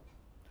about hope.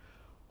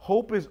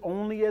 Hope is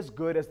only as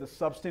good as the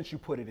substance you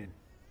put it in.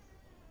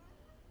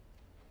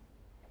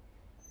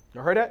 You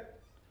heard that?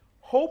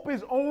 Hope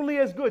is only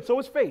as good. So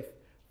is faith.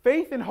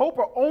 Faith and hope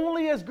are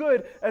only as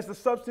good as the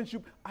substance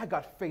you... I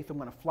got faith. I'm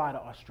going to fly to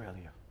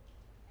Australia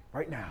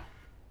right now.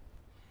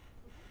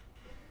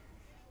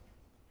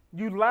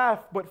 You laugh,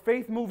 but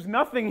faith moves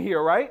nothing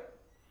here, right?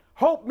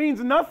 Hope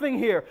means nothing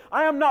here.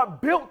 I am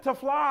not built to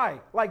fly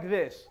like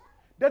this.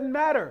 Doesn't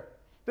matter.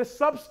 The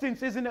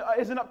substance isn't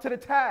up to the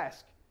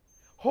task.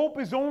 Hope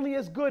is only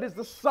as good as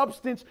the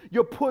substance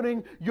you're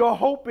putting your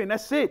hope in.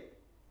 That's it.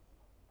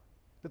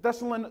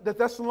 The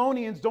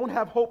Thessalonians don't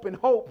have hope in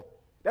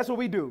hope. That's what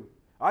we do.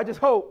 I just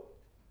hope.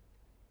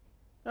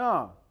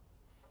 No.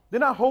 They're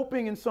not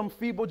hoping in some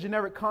feeble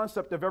generic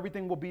concept of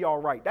everything will be all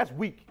right. That's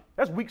weak.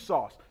 That's weak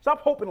sauce.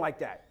 Stop hoping like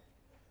that.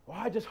 Well,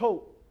 I just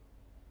hope.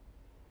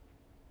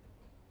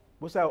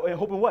 What's that?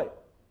 Hoping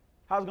what?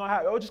 How's it going to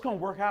happen? Oh, it's just going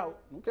to work out.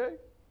 Okay.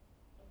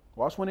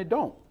 Watch when it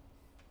don't.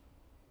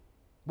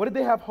 What did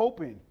they have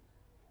hope in?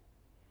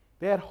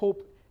 They had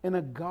hope in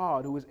a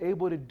God who is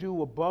able to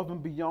do above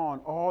and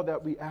beyond all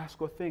that we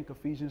ask or think,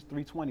 Ephesians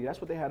 3:20. That's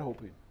what they had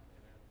hope in.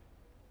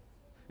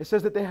 It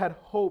says that they had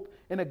hope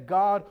in a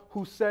God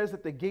who says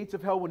that the gates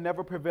of hell will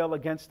never prevail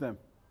against them.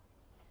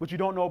 What you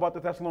don't know about the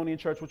Thessalonian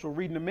church, which we'll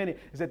read in a minute,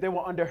 is that they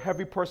were under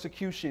heavy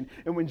persecution.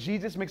 And when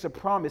Jesus makes a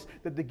promise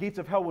that the gates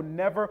of hell will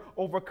never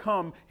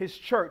overcome his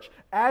church,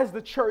 as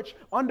the church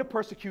under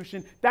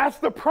persecution, that's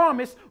the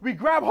promise we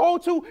grab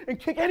hold to and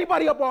kick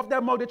anybody up off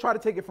that mug that try to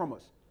take it from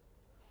us.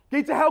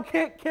 Gates of hell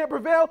can't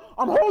prevail.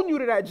 I'm holding you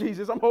to that,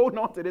 Jesus. I'm holding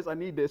on to this. I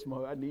need this,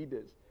 mug. I need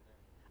this.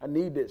 I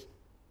need this.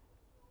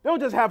 They don't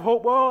just have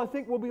hope. Well, I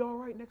think we'll be all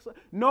right next time.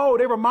 No,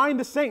 they remind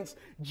the saints.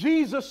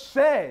 Jesus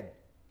said,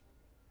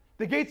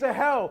 the gates of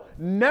hell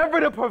never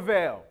to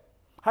prevail.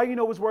 How you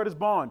know his word is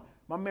bond?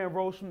 My man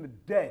rose from the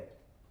dead.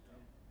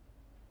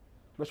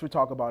 Which we'll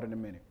talk about in a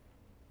minute.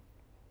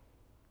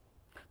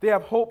 They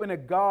have hope in a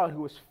God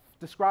who is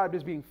described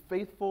as being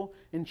faithful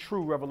and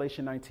true,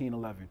 Revelation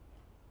 19:11.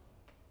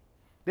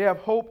 They have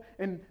hope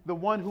in the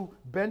one who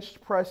bench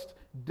pressed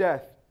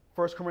death,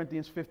 1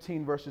 Corinthians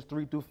 15, verses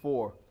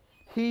 3-4.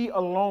 He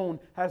alone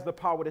has the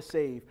power to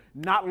save,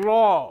 not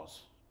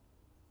laws.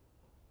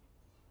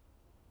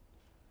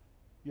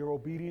 Your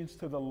obedience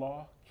to the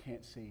law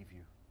can't save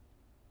you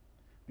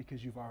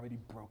because you've already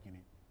broken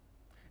it.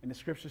 And the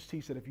scriptures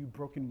teach that if you've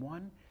broken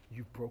one,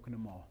 you've broken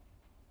them all.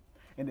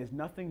 And there's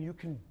nothing you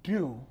can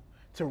do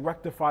to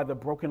rectify the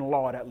broken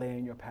law that lay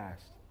in your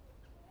past.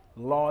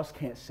 Laws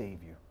can't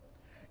save you.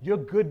 Your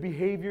good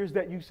behaviors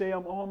that you say,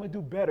 I'm going to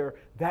do better,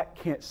 that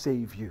can't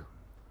save you.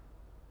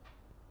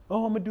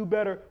 Oh, I'm going to do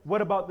better.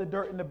 What about the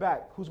dirt in the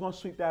back? Who's going to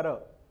sweep that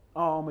up?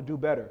 Oh, I'm going to do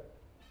better.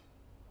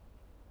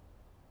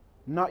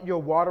 Not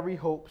your watery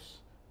hopes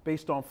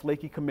based on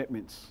flaky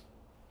commitments.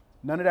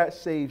 None of that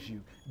saves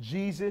you.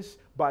 Jesus,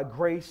 by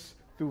grace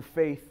through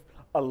faith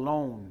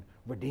alone,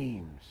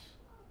 redeems,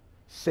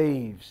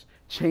 saves,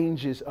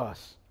 changes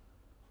us.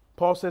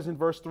 Paul says in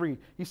verse 3,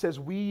 he says,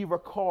 we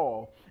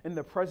recall in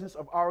the presence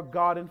of our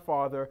God and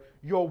Father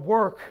your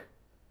work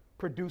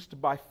produced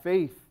by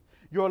faith,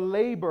 your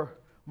labor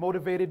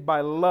motivated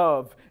by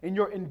love, and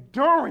your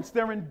endurance.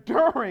 They're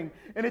enduring,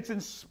 and it's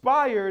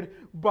inspired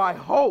by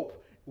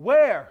hope.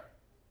 Where?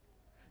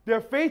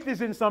 Their faith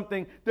is in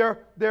something. Their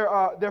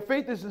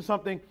faith is in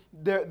something.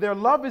 Their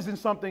love is in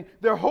something.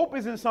 Their hope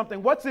is in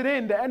something. What's it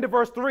in? The end of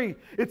verse 3.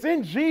 It's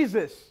in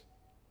Jesus.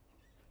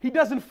 He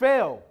doesn't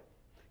fail.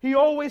 He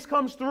always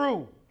comes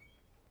through.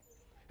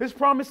 His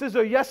promises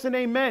are yes and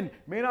amen.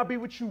 May not be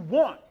what you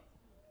want,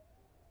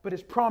 but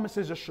his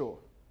promises are sure.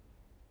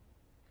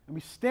 And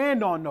we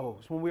stand on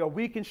those when we are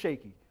weak and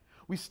shaky.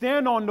 We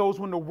stand on those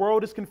when the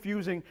world is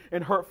confusing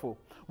and hurtful.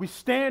 We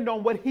stand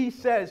on what he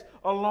says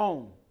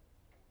alone.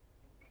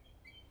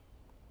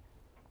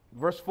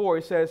 Verse 4,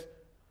 it says,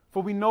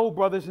 for we know,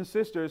 brothers and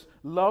sisters,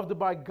 loved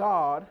by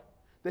God,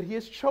 that he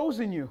has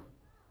chosen you.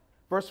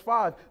 Verse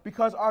 5,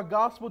 because our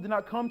gospel did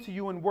not come to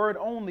you in word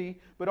only,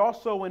 but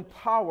also in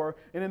power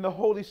and in the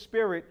Holy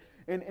Spirit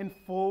and in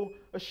full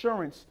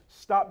assurance.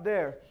 Stop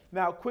there.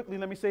 Now, quickly,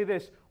 let me say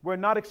this. We're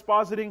not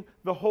expositing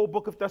the whole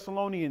book of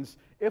Thessalonians.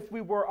 If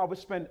we were, I would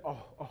spend a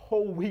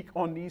whole week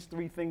on these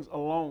three things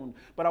alone.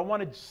 But I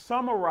want to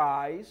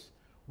summarize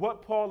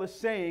what Paul is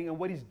saying and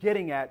what he's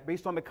getting at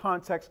based on the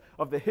context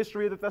of the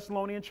history of the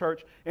Thessalonian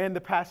church and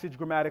the passage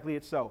grammatically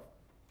itself.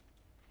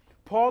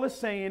 Paul is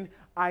saying,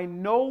 I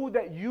know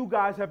that you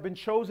guys have been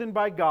chosen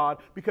by God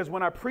because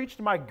when I preached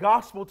my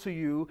gospel to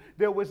you,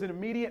 there was an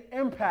immediate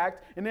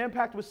impact, and the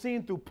impact was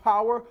seen through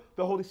power,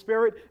 the Holy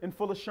Spirit, and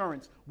full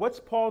assurance. What's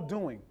Paul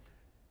doing?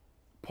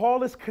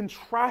 Paul is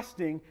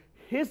contrasting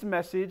his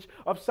message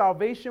of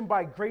salvation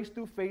by grace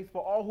through faith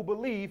for all who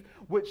believe,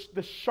 which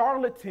the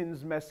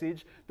charlatans'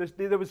 message,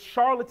 there was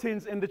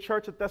charlatans in the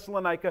church of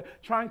Thessalonica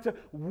trying to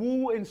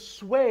woo and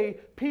sway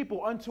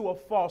people unto a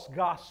false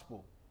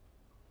gospel.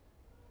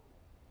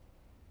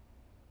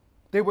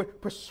 They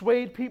would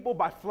persuade people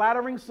by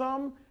flattering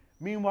some,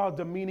 meanwhile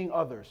demeaning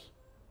others.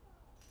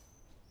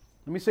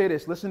 Let me say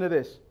this. Listen to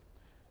this.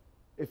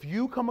 If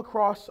you come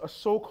across a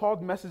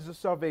so-called message of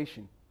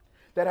salvation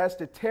that has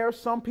to tear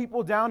some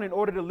people down in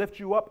order to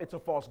lift you up, it's a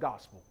false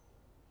gospel.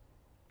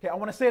 Okay, I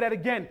want to say that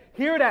again.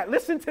 Hear that.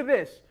 Listen to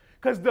this.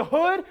 Because the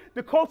hood,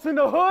 the cults in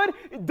the hood,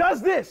 it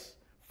does this.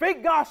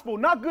 Fake gospel,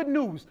 not good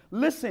news.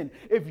 Listen,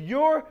 if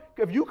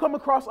you come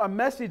across a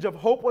message of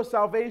hope or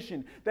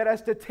salvation that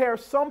has to tear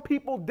some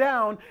people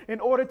down in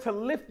order to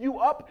lift you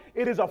up,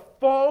 it is a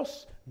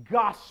false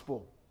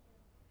gospel.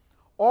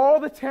 All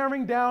the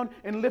tearing down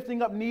and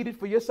lifting up needed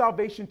for your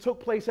salvation took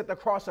place at the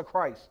cross of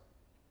Christ.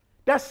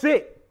 That's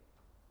it.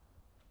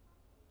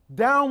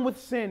 Down with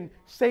sin,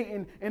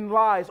 Satan, and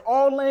lies,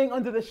 all laying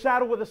under the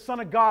shadow of the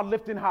Son of God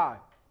lifting high.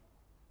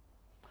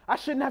 I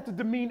shouldn't have to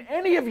demean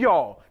any of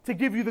y'all to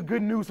give you the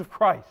good news of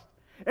Christ.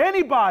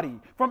 Anybody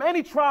from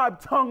any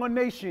tribe, tongue, or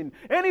nation,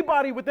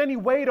 anybody with any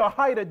weight or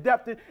height or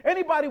depth,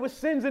 anybody with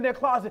sins in their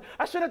closet,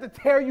 I shouldn't have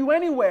to tear you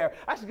anywhere.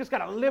 I just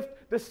got to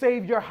lift the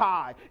Savior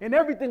high, and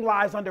everything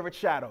lies under its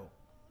shadow.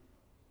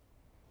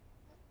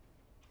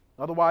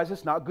 Otherwise,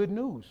 it's not good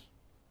news.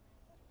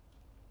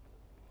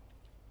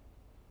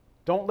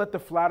 Don't let the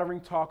flattering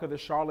talk of the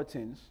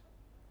charlatans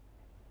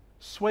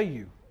sway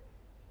you.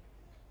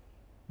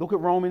 Look at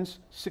Romans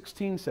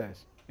 16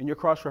 says in your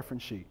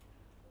cross-reference sheet.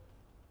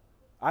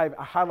 I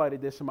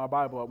highlighted this in my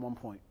Bible at one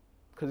point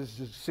because it's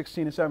just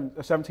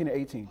 17 and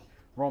 18,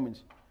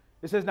 Romans.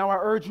 It says, now I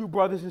urge you,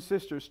 brothers and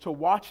sisters, to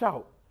watch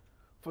out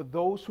for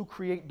those who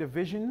create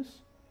divisions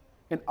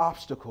and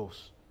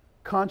obstacles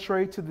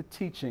contrary to the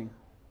teaching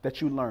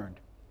that you learned.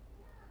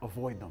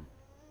 Avoid them.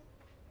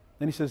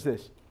 Then he says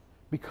this,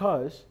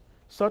 because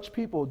such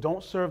people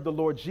don't serve the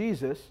Lord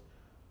Jesus,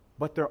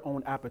 but their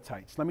own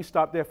appetites. Let me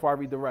stop there before I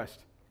read the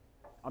rest.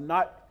 I'm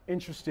not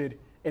interested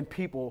in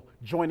people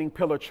joining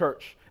Pillar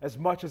Church as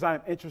much as I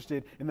am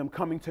interested in them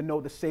coming to know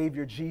the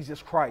Savior,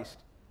 Jesus Christ.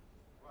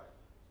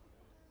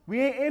 We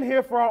ain't in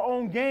here for our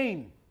own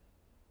gain.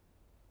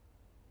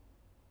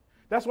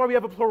 That's why we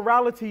have a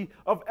plurality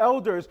of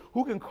elders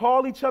who can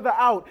call each other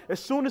out as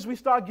soon as we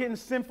start getting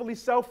sinfully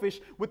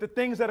selfish with the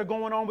things that are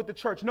going on with the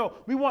church. No,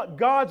 we want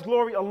God's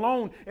glory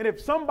alone. And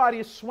if somebody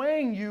is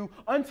swaying you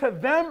unto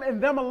them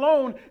and them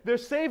alone, they're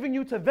saving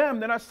you to them.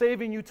 They're not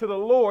saving you to the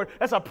Lord.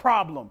 That's a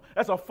problem.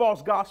 That's a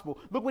false gospel.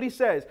 Look what he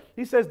says.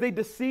 He says they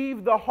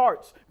deceive the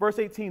hearts. Verse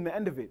 18, the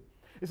end of it.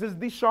 It says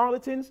these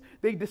charlatans,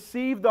 they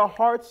deceive the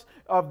hearts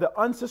of the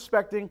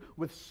unsuspecting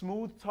with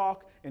smooth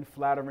talk and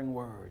flattering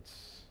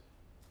words.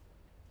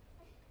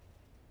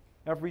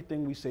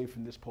 Everything we say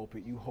from this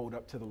pulpit, you hold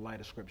up to the light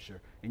of Scripture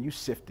and you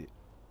sift it.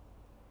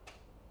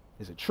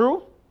 Is it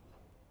true?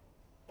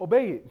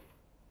 Obey it.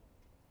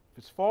 If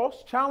it's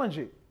false, challenge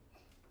it.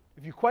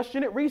 If you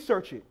question it,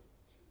 research it.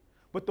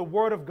 But the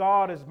Word of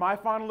God is my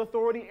final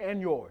authority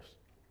and yours.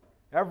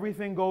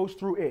 Everything goes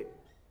through it.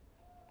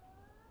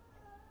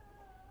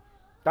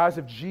 Guys,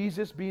 if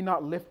Jesus be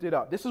not lifted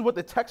up, this is what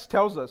the text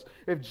tells us.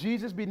 If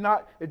Jesus be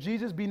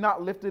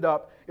not lifted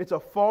up, it's a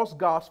false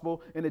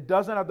gospel and it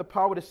doesn't have the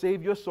power to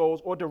save your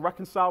souls or to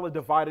reconcile a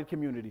divided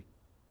community.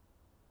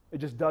 It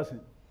just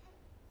doesn't.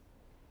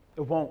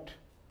 It won't.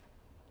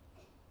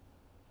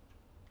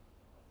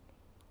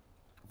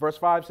 Verse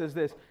 5 says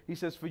this. He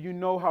says, for you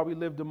know how we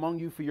lived among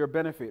you for your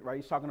benefit, right?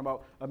 He's talking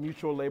about a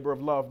mutual labor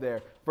of love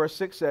there. Verse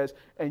 6 says,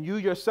 and you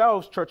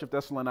yourselves, Church of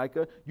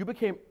Thessalonica, you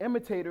became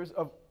imitators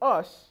of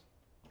us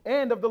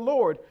and of the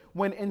Lord,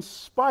 when in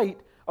spite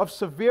of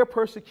severe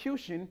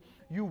persecution,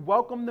 you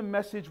welcomed the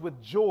message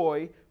with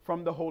joy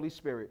from the Holy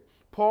Spirit.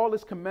 Paul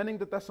is commending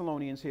the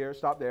Thessalonians here.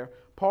 Stop there.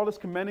 Paul is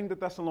commending the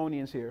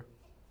Thessalonians here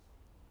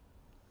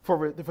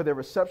for their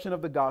reception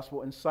of the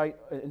gospel in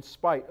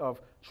spite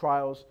of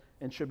trials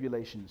and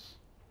tribulations.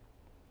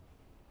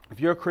 If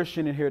you're a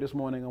Christian in here this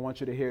morning, I want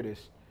you to hear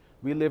this.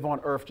 We live on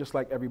earth just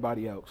like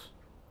everybody else.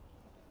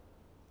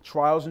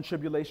 Trials and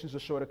tribulations are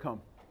sure to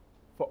come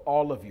for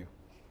all of you.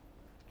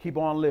 Keep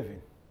on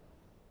living.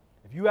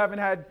 If you haven't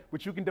had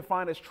what you can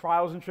define as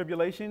trials and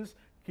tribulations,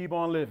 keep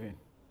on living.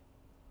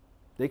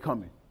 They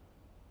coming.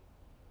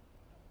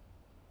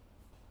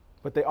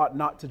 But they ought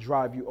not to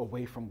drive you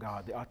away from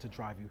God. They ought to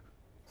drive you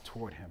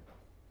toward Him.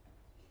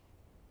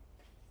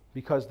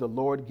 Because the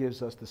Lord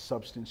gives us the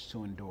substance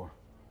to endure.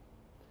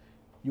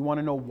 You want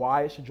to know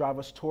why it should drive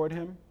us toward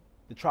Him?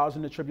 The trials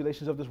and the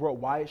tribulations of this world,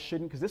 why it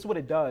shouldn't? Because this is what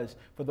it does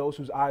for those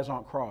whose eyes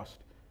aren't crossed.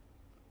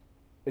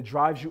 It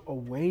drives you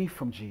away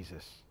from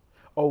Jesus,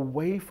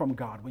 away from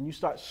God. When you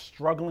start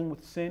struggling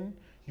with sin,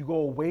 you go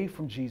away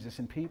from Jesus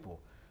and people.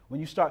 When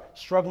you start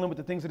struggling with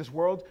the things of this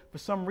world, for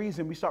some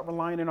reason, we start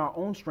relying on our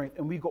own strength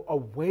and we go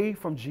away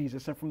from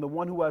Jesus and from the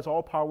one who has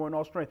all power and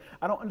all strength.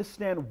 I don't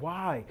understand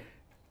why.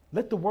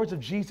 Let the words of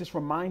Jesus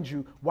remind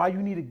you why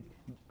you need to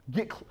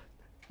get,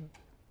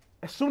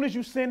 as soon as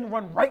you sin,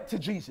 run right to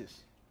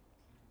Jesus.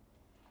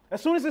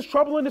 As soon as there's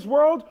trouble in this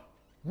world,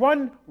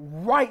 run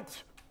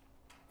right,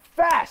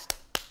 fast,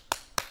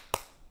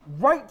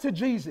 right to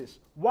Jesus.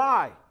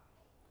 Why?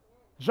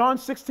 John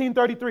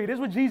 16:33. This is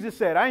what Jesus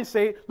said. I didn't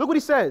say it. Look what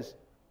He says.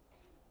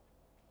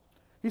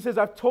 He says,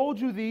 I've told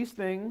you these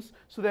things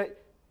so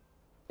that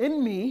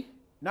in me,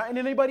 not in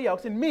anybody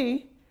else, in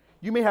me,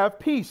 you may have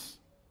peace.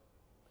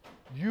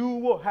 You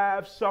will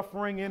have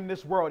suffering in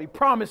this world. He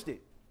promised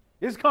it.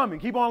 It's coming.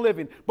 Keep on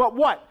living. But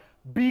what?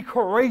 Be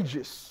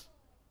courageous.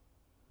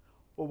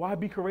 Well, why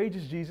be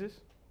courageous, Jesus?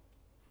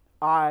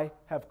 I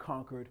have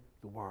conquered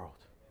the world.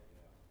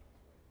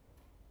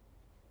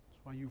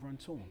 That's why you run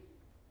to Him.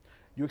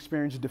 You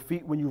experience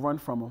defeat when you run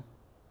from Him.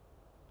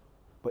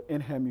 But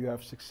in Him you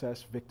have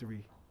success,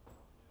 victory,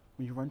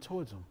 when you run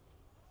towards Him.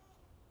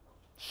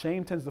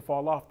 Shame tends to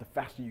fall off the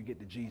faster you get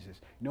to Jesus.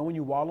 You know when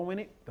you wallow in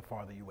it, the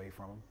farther you away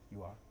from Him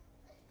you are.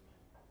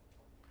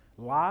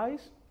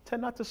 Lies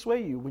tend not to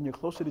sway you when you're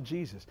closer to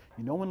Jesus.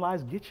 You know when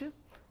lies get you?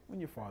 When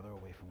you're farther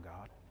away from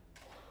God.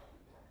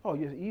 Oh,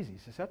 you're easy,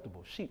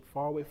 susceptible. Sheep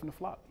far away from the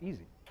flock.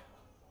 Easy.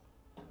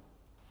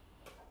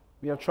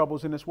 We have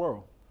troubles in this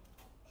world.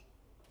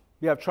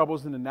 We have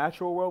troubles in the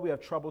natural world. We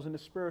have troubles in the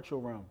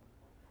spiritual realm.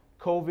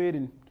 COVID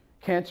and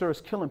cancer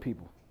is killing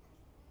people.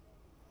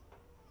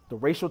 The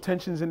racial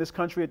tensions in this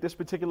country at this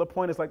particular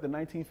point is like the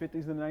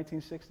 1950s and the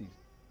 1960s.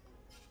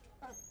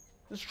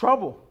 There's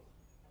trouble.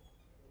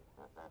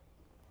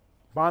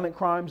 Violent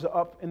crimes are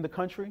up in the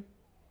country.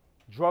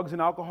 Drugs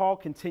and alcohol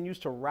continues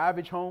to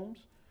ravage homes.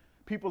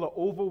 People are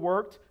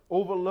overworked,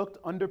 overlooked,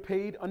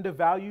 underpaid,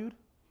 undervalued.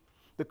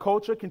 The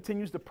culture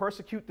continues to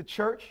persecute the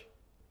church,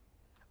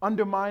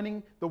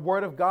 undermining the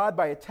Word of God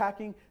by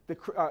attacking the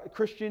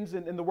Christians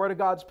and the Word of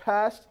God's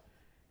past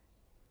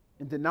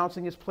and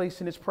denouncing His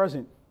place in His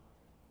present.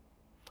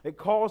 It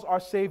calls our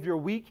Savior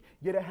weak,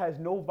 yet it has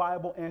no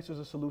viable answers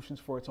or solutions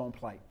for its own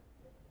plight.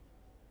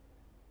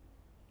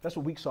 That's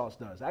what weak sauce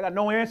does. I got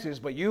no answers,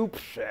 but you,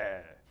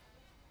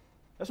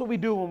 that's what we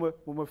do when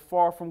we're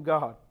far from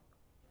God.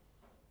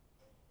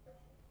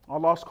 Our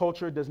lost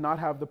culture does not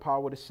have the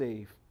power to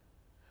save,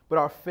 but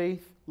our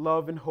faith,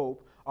 love, and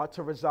hope ought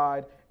to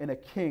reside in a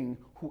King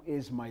who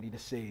is mighty to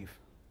save.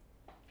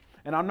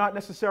 And I'm not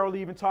necessarily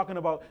even talking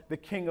about the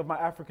king of my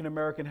African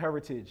American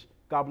heritage.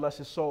 God bless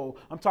his soul.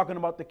 I'm talking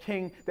about the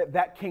king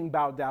that king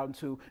bowed down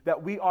to,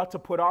 that we ought to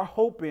put our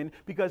hope in,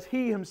 because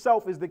he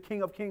himself is the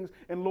King of kings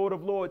and Lord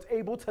of lords,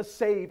 able to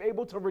save,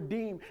 able to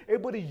redeem,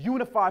 able to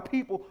unify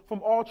people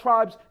from all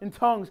tribes and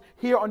tongues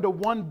here under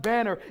one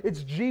banner.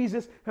 It's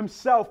Jesus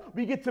himself.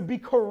 We get to be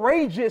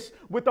courageous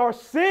with our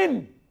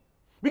sin.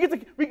 We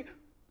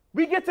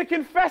get to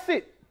confess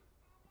it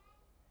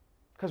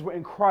because we're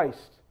in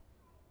Christ.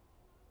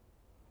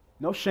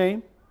 No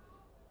shame.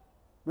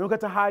 We don't get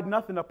to hide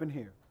nothing up in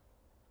here.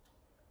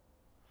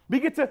 We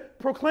get to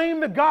proclaim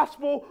the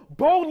gospel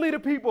boldly to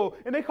people,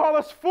 and they call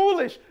us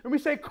foolish, and we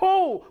say,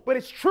 cool, but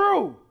it's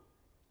true.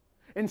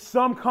 And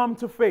some come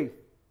to faith,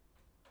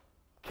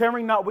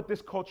 caring not what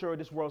this culture or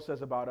this world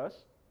says about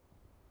us.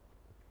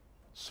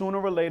 Sooner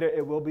or later,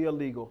 it will be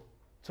illegal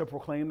to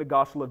proclaim the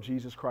gospel of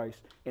Jesus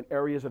Christ in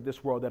areas of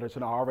this world that it's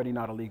already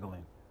not illegal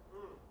in.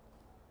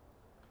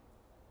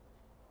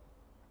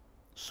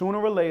 Sooner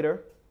or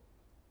later,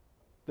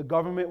 the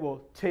government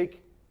will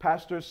take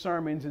pastors'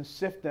 sermons and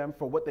sift them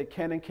for what they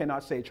can and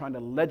cannot say, trying to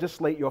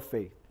legislate your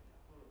faith.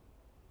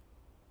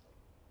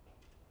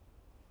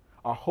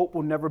 Our hope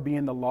will never be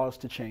in the laws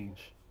to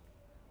change.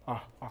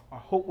 Our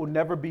hope will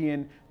never be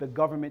in the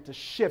government to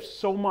shift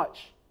so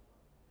much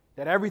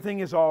that everything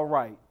is all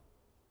right.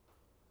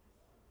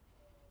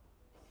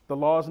 The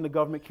laws and the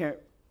government can't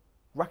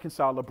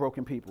reconcile a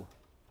broken people.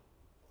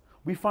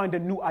 We find a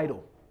new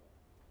idol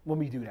when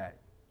we do that.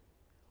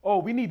 Oh,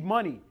 we need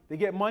money. They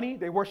get money,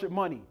 they worship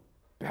money.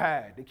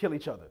 Bad. They kill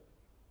each other.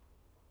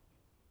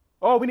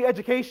 Oh, we need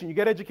education. You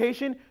get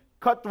education,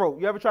 cutthroat.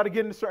 You ever try to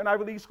get into certain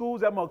Ivy League schools?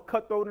 That mother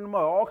cutthroat in the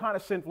mud. All kind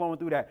of sin flowing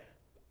through that.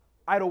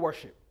 Idol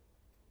worship.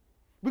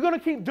 We're going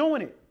to keep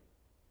doing it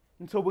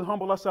until we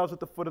humble ourselves at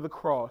the foot of the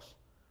cross.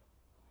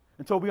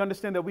 Until we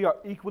understand that we are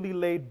equally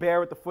laid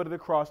bare at the foot of the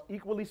cross,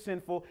 equally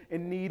sinful,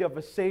 in need of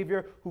a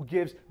Savior who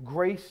gives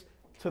grace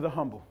to the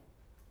humble.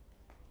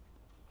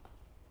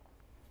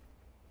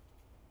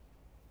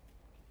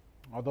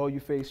 Although you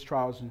face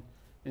trials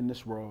in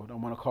this world, I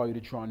want to call you to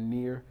draw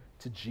near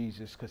to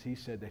Jesus, because he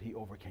said that he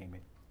overcame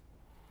it.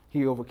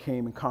 He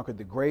overcame and conquered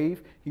the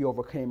grave. He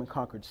overcame and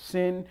conquered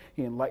sin.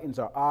 He enlightens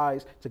our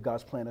eyes to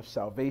God's plan of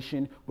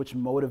salvation, which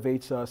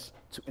motivates us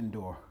to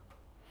endure.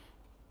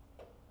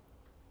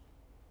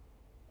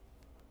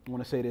 I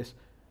want to say this.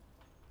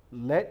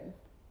 Let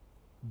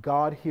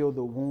God heal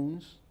the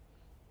wounds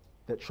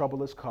that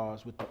trouble us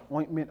cause with the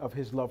ointment of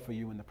his love for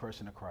you in the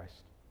person of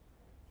Christ.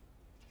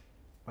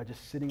 By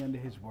just sitting under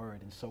his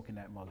word and soaking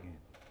that mug in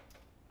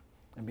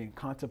and being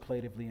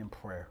contemplatively in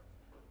prayer.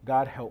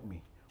 God, help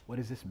me. What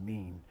does this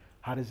mean?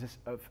 How does this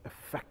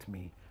affect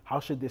me? How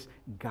should this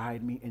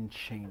guide me and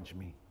change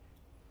me?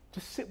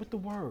 Just sit with the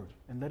word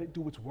and let it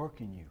do its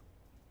work in you.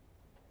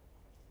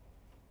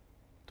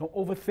 Don't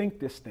overthink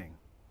this thing.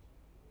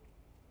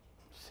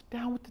 Sit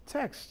down with the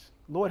text.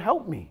 Lord,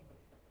 help me.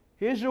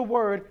 Here's your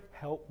word.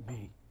 Help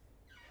me.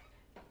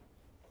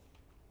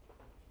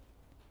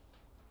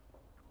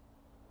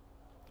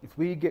 If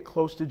we get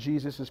close to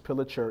Jesus as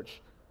Pillar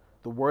Church,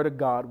 the word of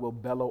God will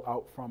bellow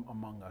out from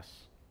among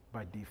us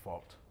by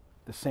default,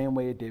 the same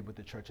way it did with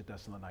the church at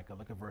Thessalonica.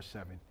 Look at verse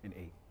 7 and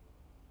 8.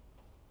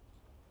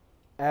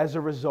 As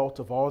a result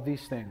of all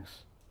these things,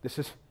 this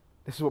is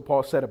what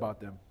Paul said about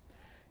them.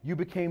 You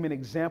became an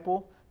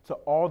example to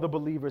all the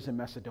believers in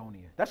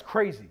Macedonia. That's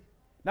crazy.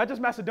 Not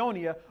just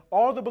Macedonia,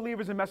 all the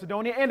believers in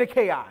Macedonia and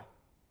Achaia.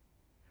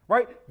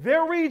 Right?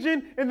 Their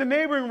region and the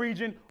neighboring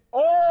region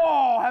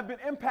all have been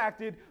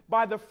impacted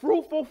by the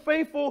fruitful,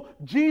 faithful,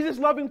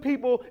 Jesus-loving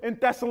people in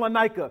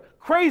Thessalonica.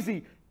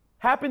 Crazy.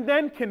 Happened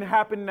then, can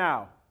happen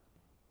now.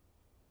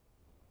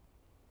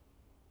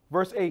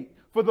 Verse 8.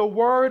 For the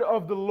word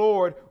of the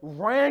Lord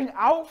rang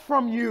out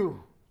from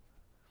you,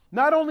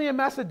 not only in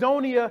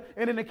Macedonia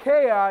and in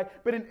Achaia,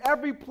 but in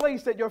every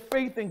place that your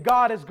faith in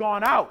God has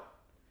gone out.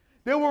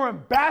 They were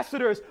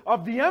ambassadors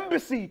of the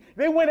embassy.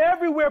 They went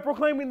everywhere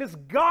proclaiming this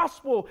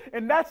gospel.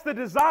 And that's the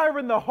desire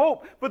and the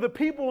hope for the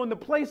people in the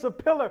place of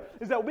Pillar,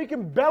 is that we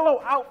can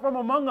bellow out from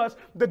among us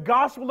the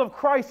gospel of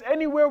Christ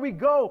anywhere we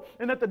go.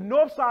 And that the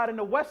north side and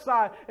the west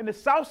side and the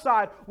south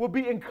side will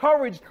be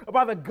encouraged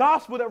by the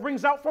gospel that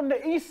rings out from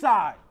the east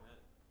side.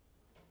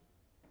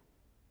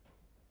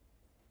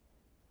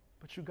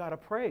 But you got to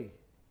pray.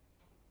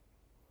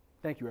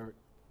 Thank you, Eric.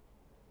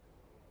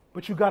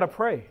 But you got to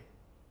pray.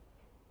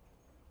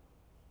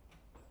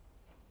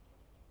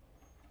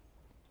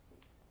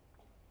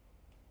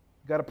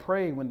 You got to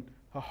pray when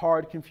a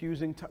hard,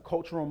 confusing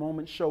cultural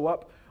moments show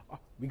up.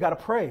 We got to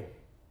pray.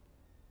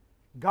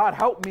 God,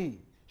 help me.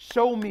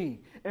 Show me.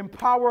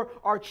 Empower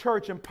our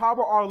church.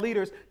 Empower our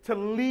leaders to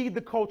lead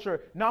the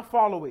culture, not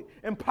follow it.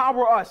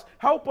 Empower us.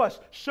 Help us.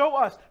 Show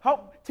us.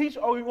 Help teach.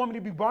 Oh, you want me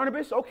to be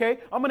Barnabas? Okay.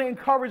 I'm going to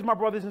encourage my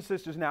brothers and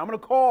sisters now. I'm going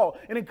to call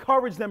and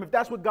encourage them if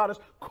that's what God has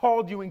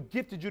called you and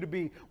gifted you to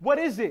be. What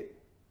is it?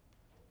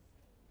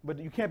 But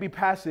you can't be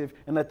passive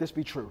and let this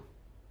be true.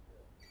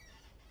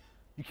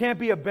 You can't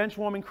be a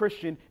bench-warming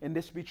Christian and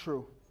this be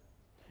true.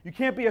 You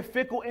can't be a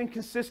fickle,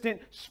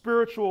 inconsistent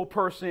spiritual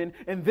person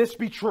and this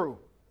be true.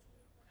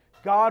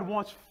 God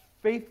wants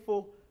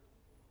faithful.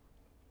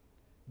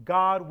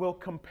 God will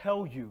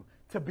compel you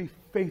to be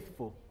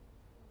faithful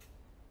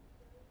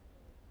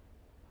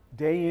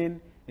day in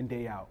and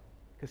day out,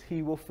 because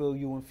he will fill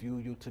you and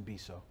fuel you to be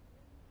so.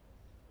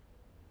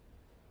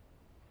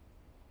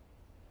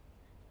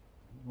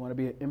 You want to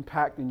be an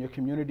impact in your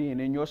community and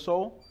in your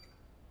soul?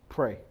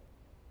 Pray.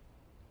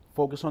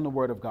 Focus on the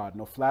word of God.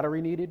 No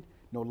flattery needed,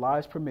 no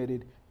lies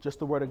permitted, just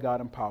the word of God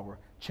and power,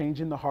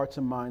 changing the hearts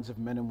and minds of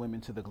men and women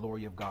to the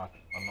glory of God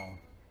alone.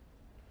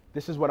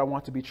 This is what I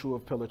want to be true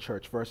of Pillar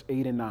Church, verse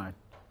 8 and 9.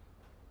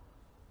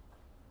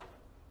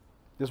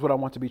 This is what I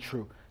want to be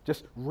true.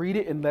 Just read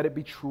it and let it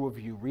be true of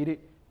you. Read it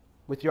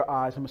with your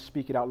eyes. I'm going to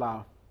speak it out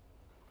loud.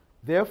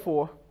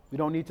 Therefore, we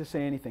don't need to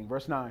say anything.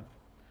 Verse 9.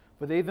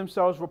 For they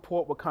themselves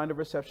report what kind of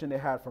reception they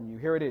had from you.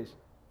 Here it is.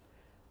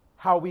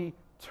 How we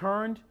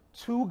turned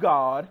to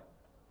God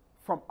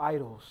from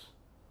idols.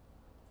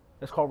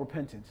 That's called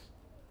repentance.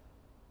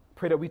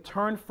 Pray that we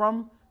turn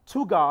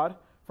to God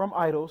from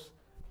idols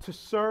to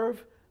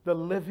serve the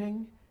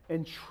living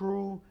and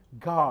true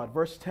God.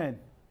 Verse 10.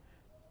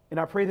 And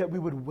I pray that we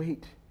would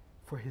wait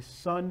for his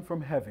Son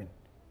from heaven,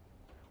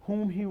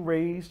 whom he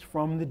raised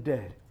from the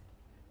dead.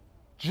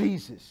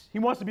 Jesus. He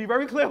wants to be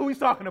very clear who he's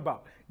talking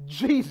about.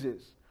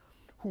 Jesus,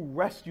 who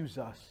rescues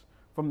us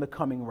from the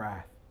coming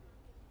wrath.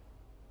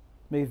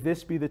 May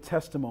this be the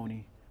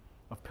testimony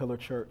of Pillar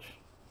Church.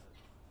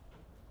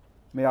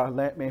 May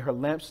her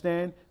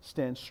lampstand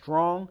stand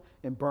strong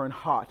and burn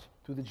hot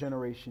through the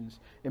generations.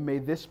 And may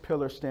this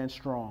pillar stand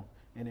strong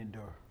and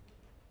endure.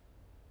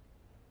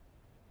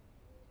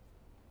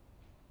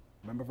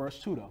 Remember verse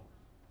 2 though.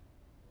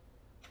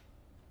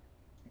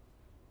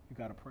 You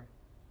got to pray.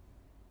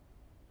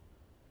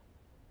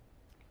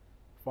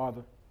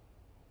 Father,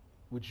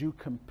 would you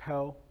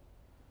compel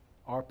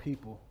our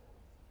people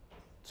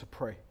to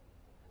pray?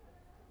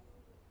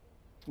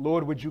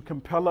 Lord, would you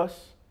compel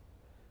us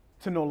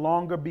to no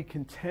longer be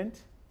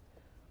content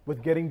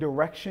with getting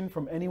direction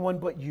from anyone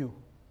but you?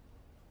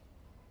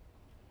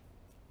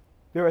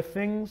 There are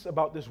things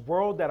about this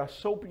world that are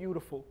so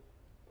beautiful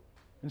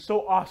and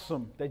so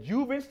awesome that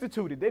you've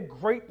instituted. They're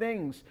great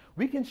things.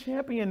 We can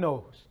champion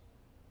those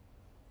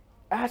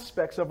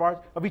aspects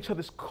of each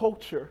other's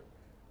culture,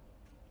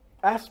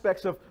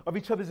 aspects of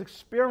each other's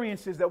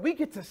experiences that we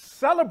get to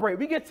celebrate,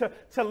 we get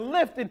to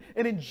lift and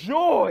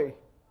enjoy.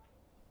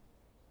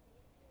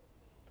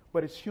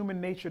 But it's human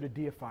nature to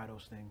deify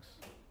those things.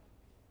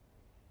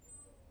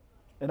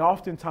 And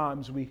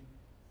oftentimes we,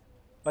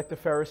 like the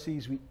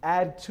Pharisees, we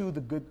add to the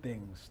good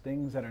things,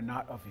 things that are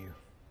not of you.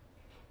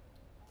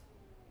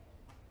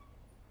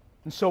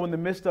 And so in the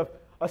midst of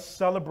us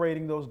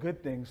celebrating those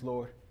good things,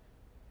 Lord,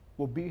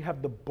 will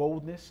have the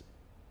boldness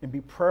and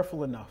be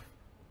prayerful enough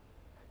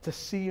to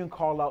see and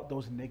call out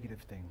those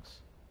negative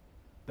things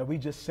that we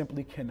just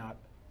simply cannot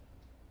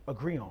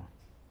agree on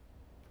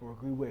or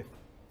agree with.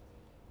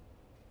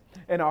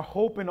 And our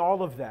hope in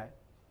all of that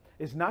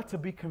is not to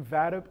be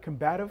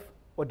combative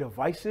or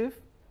divisive.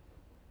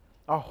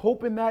 Our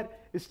hope in that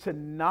is to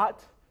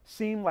not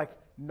seem like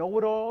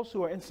know-it-alls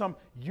who are in some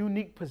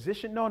unique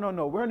position. No.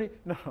 No.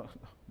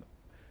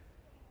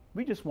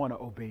 We just want to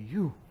obey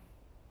you.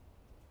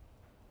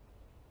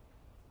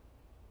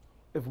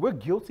 If we're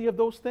guilty of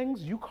those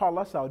things, you call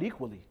us out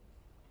equally.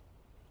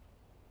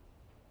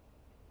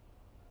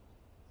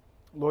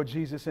 Lord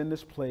Jesus, in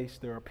this place,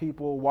 there are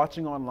people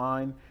watching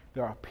online.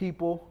 There are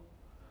people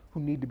who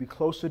need to be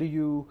closer to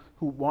you,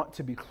 who want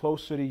to be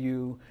closer to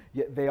you,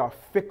 yet they are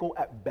fickle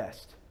at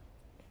best,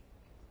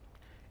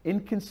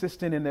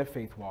 inconsistent in their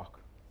faith walk.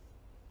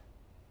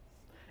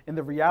 And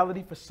the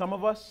reality for some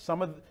of us,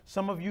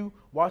 some of you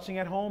watching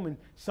at home and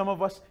some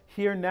of us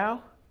here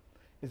now,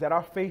 is that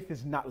our faith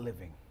is not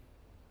living.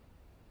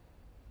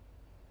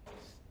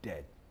 It's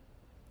dead.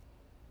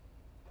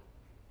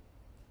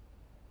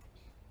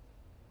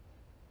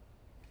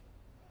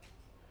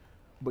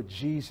 But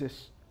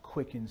Jesus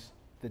quickens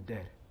the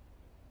dead.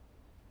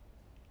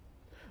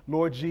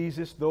 Lord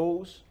Jesus,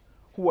 those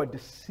who are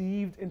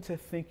deceived into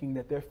thinking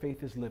that their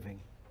faith is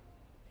living,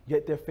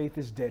 yet their faith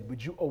is dead,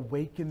 would you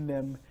awaken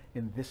them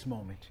in this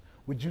moment?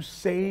 Would you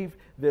save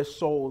their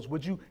souls?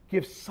 Would you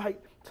give sight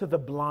to the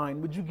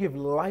blind? Would you give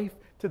life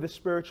to the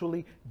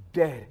spiritually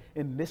dead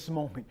in this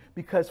moment?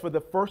 Because for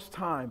the first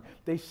time,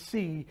 they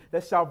see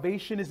that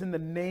salvation is in the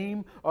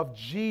name of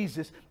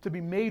Jesus to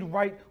be made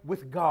right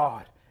with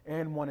God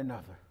and one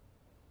another.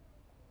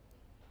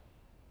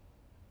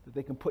 That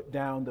they can put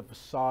down the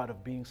facade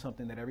of being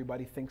something that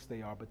everybody thinks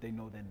they are, but they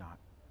know they're not.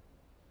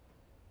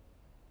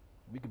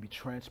 We can be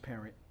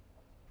transparent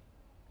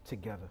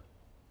together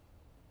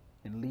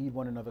and lead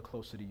one another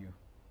closer to you.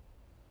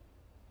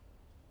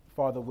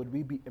 Father, would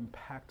we be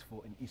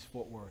impactful in East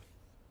Fort Worth?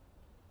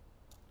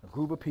 A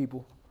group of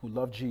people who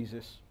love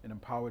Jesus and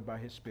empowered by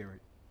his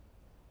Spirit,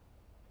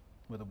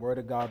 where the word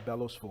of God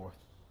bellows forth.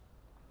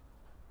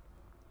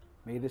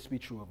 May this be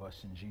true of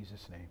us in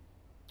Jesus' name.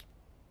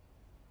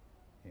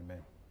 Amen.